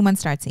before anyone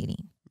starts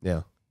eating.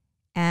 Yeah.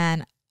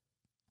 And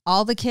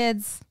all the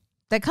kids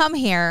that come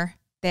here,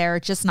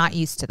 they're just not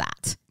used to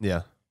that.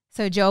 Yeah.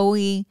 So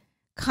Joey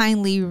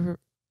kindly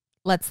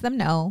lets them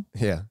know.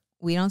 Yeah.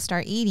 We don't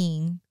start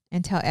eating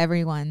until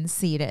everyone's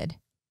seated.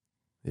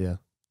 Yeah.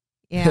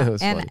 Yeah.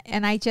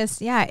 and I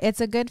just,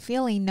 it's a good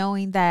feeling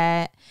knowing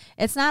that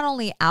it's not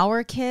only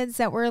our kids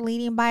that we're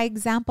leading by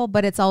example,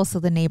 but it's also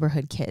the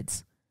neighborhood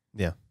kids.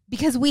 Yeah.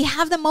 Because we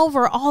have them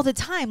over all the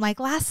time. Like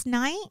last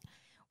night,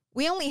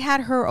 we only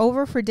had her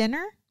over for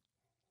dinner.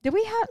 Did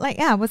we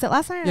have was it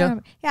last night? Yeah.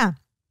 Yeah.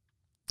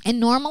 And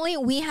normally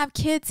we have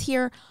kids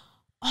here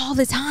all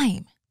the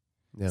time.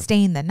 Yeah.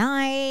 Staying the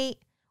night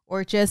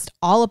or just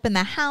all up in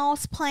the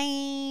house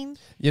playing.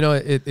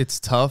 It's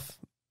tough,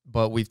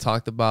 but we've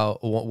talked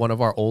about one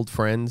of our old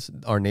friends,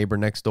 our neighbor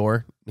next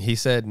door. He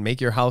said,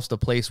 make your house the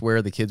place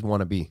where the kids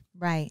want to be.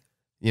 Right.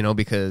 You know,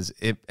 because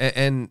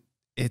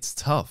it's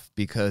tough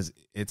because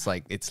it's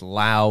like, it's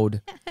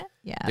loud.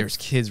 Yeah. There's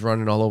kids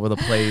running all over the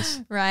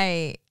place.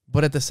 Right.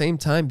 But at the same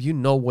time, you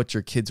know what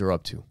your kids are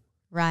up to.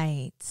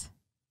 Right.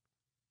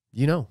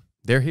 You know,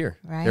 they're here.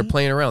 Right. They're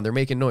playing around. They're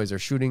making noise. They're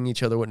shooting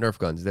each other with Nerf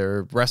guns.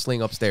 They're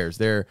wrestling upstairs.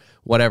 They're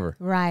whatever.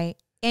 Right.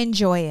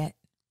 Enjoy it.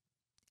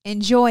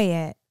 Enjoy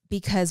it,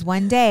 because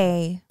one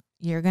day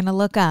you're going to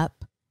look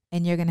up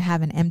and you're going to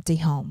have an empty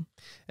home.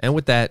 And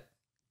with that,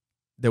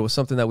 there was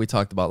something that we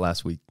talked about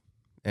last week.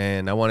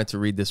 And I wanted to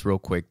read this real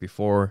quick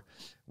before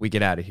we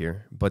get out of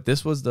here. But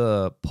this was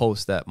the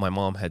post that my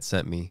mom had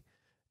sent me.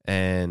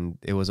 And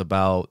it was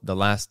about the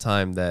last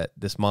time that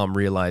this mom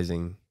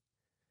realizing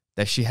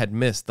that she had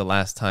missed the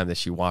last time that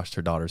she washed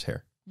her daughter's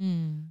hair.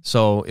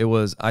 So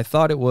I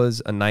thought it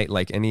was a night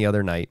like any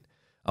other night.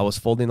 I was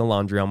folding the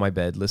laundry on my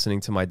bed, listening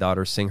to my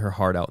daughter sing her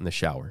heart out in the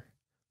shower.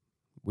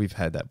 We've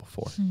had that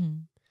before.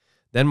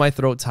 Then my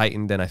throat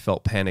tightened and I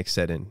felt panic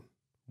set in.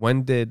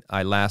 When did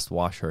I last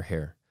wash her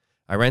hair?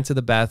 I ran to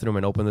the bathroom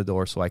and opened the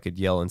door so I could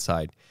yell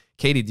inside,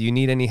 Katie, do you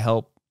need any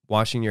help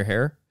washing your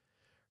hair?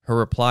 Her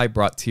reply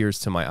brought tears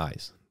to my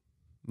eyes.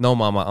 No,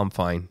 Mama, I'm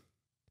fine.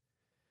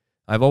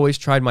 I've always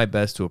tried my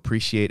best to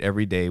appreciate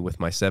every day with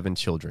my 7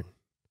 children.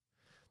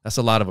 That's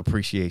a lot of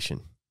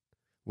appreciation.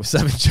 With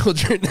 7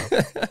 children.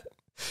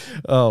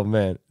 Oh,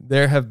 man.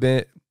 There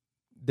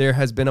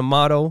has been a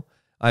motto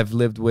I've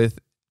lived with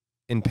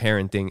in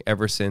parenting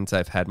ever since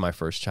I've had my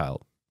first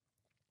child.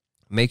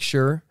 Make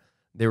sure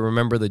they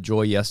remember the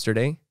joy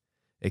yesterday,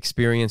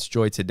 experience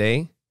joy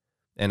today,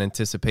 and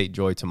anticipate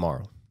joy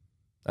tomorrow.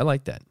 I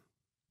like that.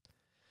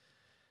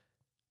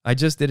 I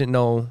just didn't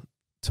know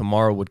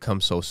tomorrow would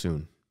come so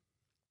soon.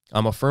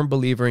 I'm a firm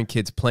believer in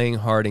kids playing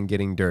hard and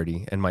getting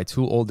dirty, and my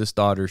 2 oldest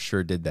daughters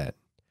sure did that.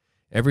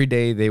 Every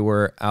day they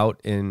were out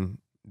in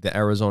the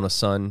Arizona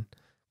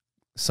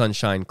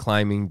sunshine,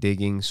 climbing,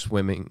 digging,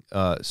 swimming,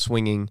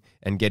 swinging,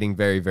 and getting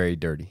very, very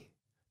dirty.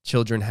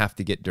 Children have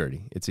to get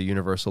dirty. It's a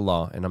universal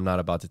law, and I'm not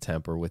about to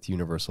tamper with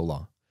universal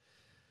law.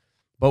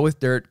 But with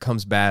dirt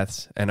comes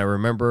baths, and I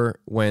remember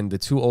when the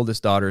 2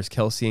 oldest daughters,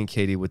 Kelsey and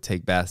Katie, would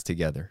take baths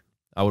together.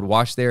 I would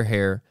wash their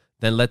hair,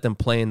 then let them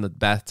play in the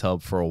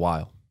bathtub for a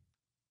while.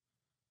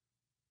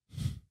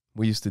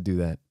 We used to do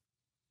that.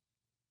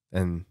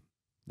 And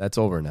that's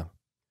over now.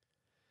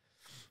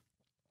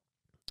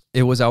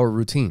 It was our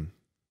routine.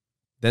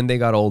 Then they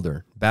got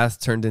older. Baths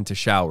turned into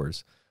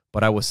showers,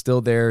 but I was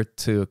still there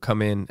to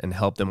come in and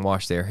help them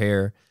wash their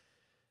hair.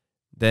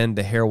 Then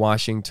the hair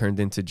washing turned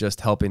into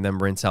just helping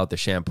them rinse out the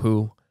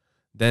shampoo.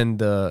 Then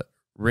the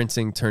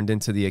rinsing turned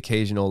into the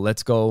occasional,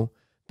 let's go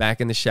back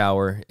in the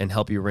shower and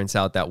help you rinse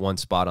out that one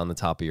spot on the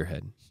top of your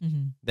head.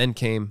 Then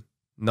came,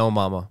 no,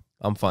 Mama,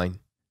 I'm fine.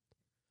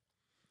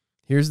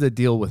 Here's the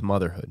deal with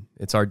motherhood.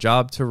 It's our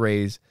job to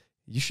raise.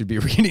 You should be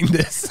reading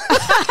this.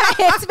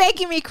 It's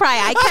making me cry.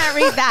 I can't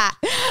read that.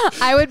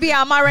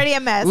 I'm already a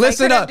mess.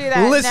 Listen up.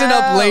 Listen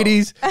up,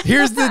 ladies.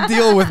 Here's the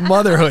deal with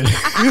motherhood.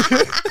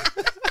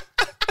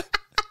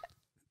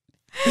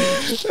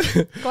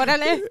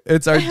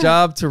 It's our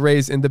job to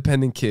raise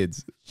independent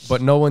kids,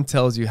 but no one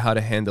tells you how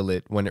to handle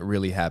it when it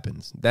really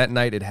happens. That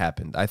night it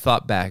happened. I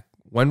thought back.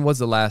 When was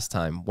the last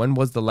time? When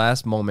was the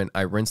last moment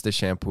I rinsed the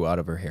shampoo out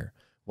of her hair?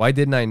 Why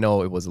didn't I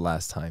know it was the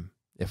last time?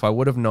 If I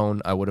would have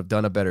known, I would have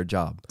done a better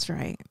job. That's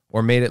right.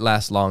 Or made it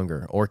last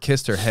longer, or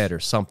kissed her head or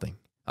something.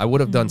 I would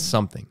have done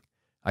something.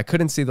 I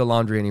couldn't see the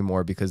laundry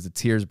anymore because the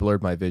tears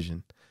blurred my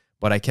vision.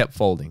 But I kept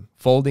folding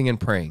and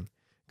praying.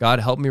 God,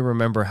 help me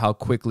remember how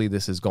quickly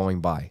this is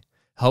going by.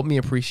 Help me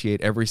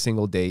appreciate every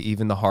single day,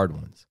 even the hard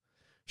ones.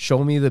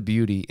 Show me the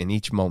beauty in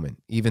each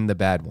moment, even the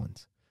bad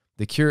ones.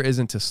 The cure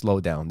isn't to slow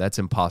down. That's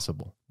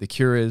impossible. The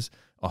cure is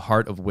a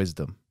heart of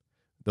wisdom.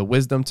 The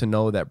wisdom to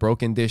know that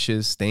broken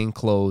dishes, stained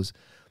clothes,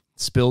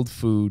 spilled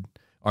food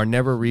are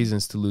never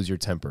reasons to lose your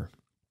temper.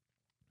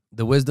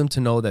 The wisdom to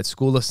know that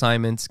school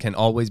assignments can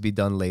always be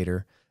done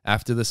later,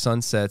 after the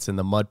sun sets and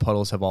the mud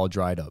puddles have all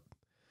dried up.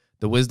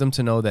 The wisdom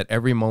to know that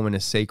every moment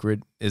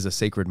is a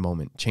sacred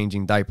moment.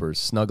 Changing diapers,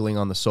 snuggling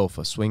on the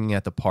sofa, swinging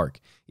at the park,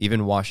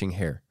 even washing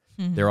hair.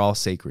 They're all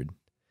sacred.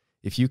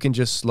 If you can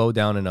just slow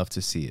down enough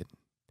to see it.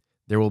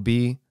 There will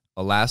be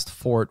a last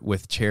fort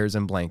with chairs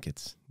and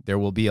blankets. There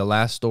will be a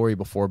last story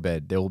before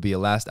bed. There will be a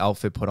last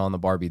outfit put on the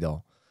Barbie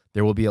doll.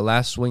 There will be a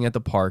last swing at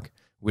the park.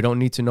 We don't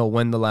need to know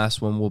when the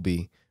last one will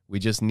be. We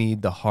just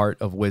need the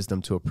heart of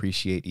wisdom to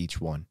appreciate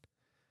each one.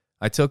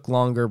 I took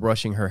longer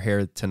brushing her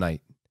hair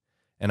tonight,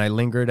 and I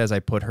lingered as I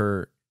put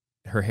her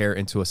hair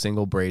into a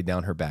single braid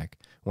down her back.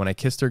 When I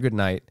kissed her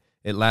goodnight,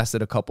 it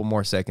lasted a couple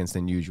more seconds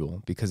than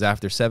usual, because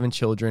after 7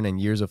 children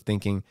and years of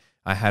thinking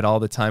I had all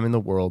the time in the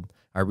world,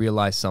 I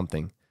realized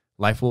something.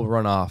 Life will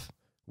run off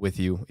with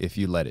you if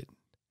you let it.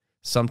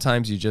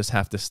 Sometimes you just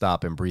have to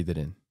stop and breathe it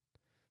in.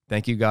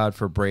 Thank you, God,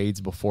 for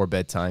braids before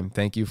bedtime.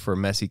 Thank you for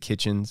messy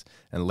kitchens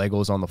and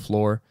Legos on the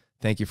floor.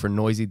 Thank you for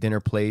noisy dinner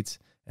plates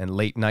and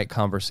late night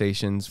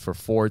conversations, for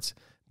forts,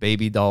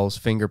 baby dolls,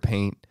 finger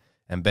paint,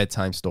 and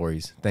bedtime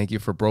stories. Thank you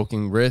for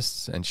broken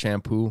wrists and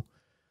shampoo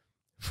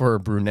for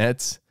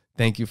brunettes.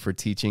 Thank you for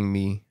teaching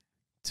me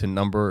to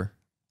number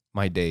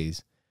my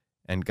days.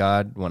 And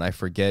God, when I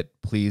forget,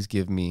 please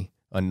give me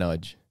a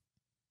nudge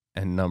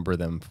and number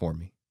them for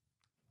me.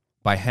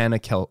 By Hannah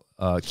Keeley.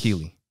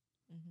 Mm-hmm.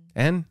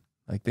 And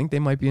I think they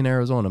might be in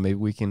Arizona. Maybe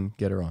we can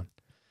get her on.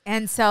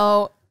 And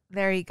so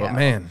there you go. But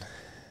man,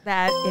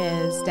 that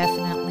is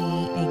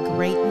definitely a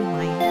great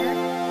reminder.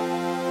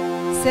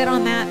 Sit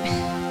on that,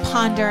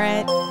 ponder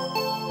it,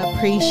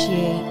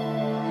 appreciate,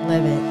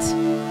 live it.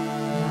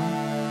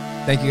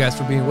 Yeah. Thank you guys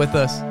for being with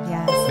us.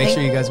 Yes. Make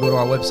sure you guys go to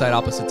our website,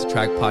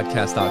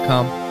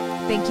 oppositesattractpodcast.com.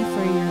 Thank you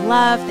for your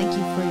love. Thank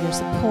you for your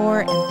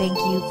support. And thank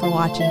you for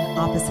watching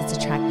Opposites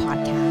Attract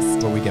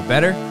Podcast. Where we get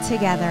better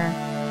together.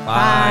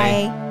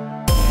 Bye. Bye.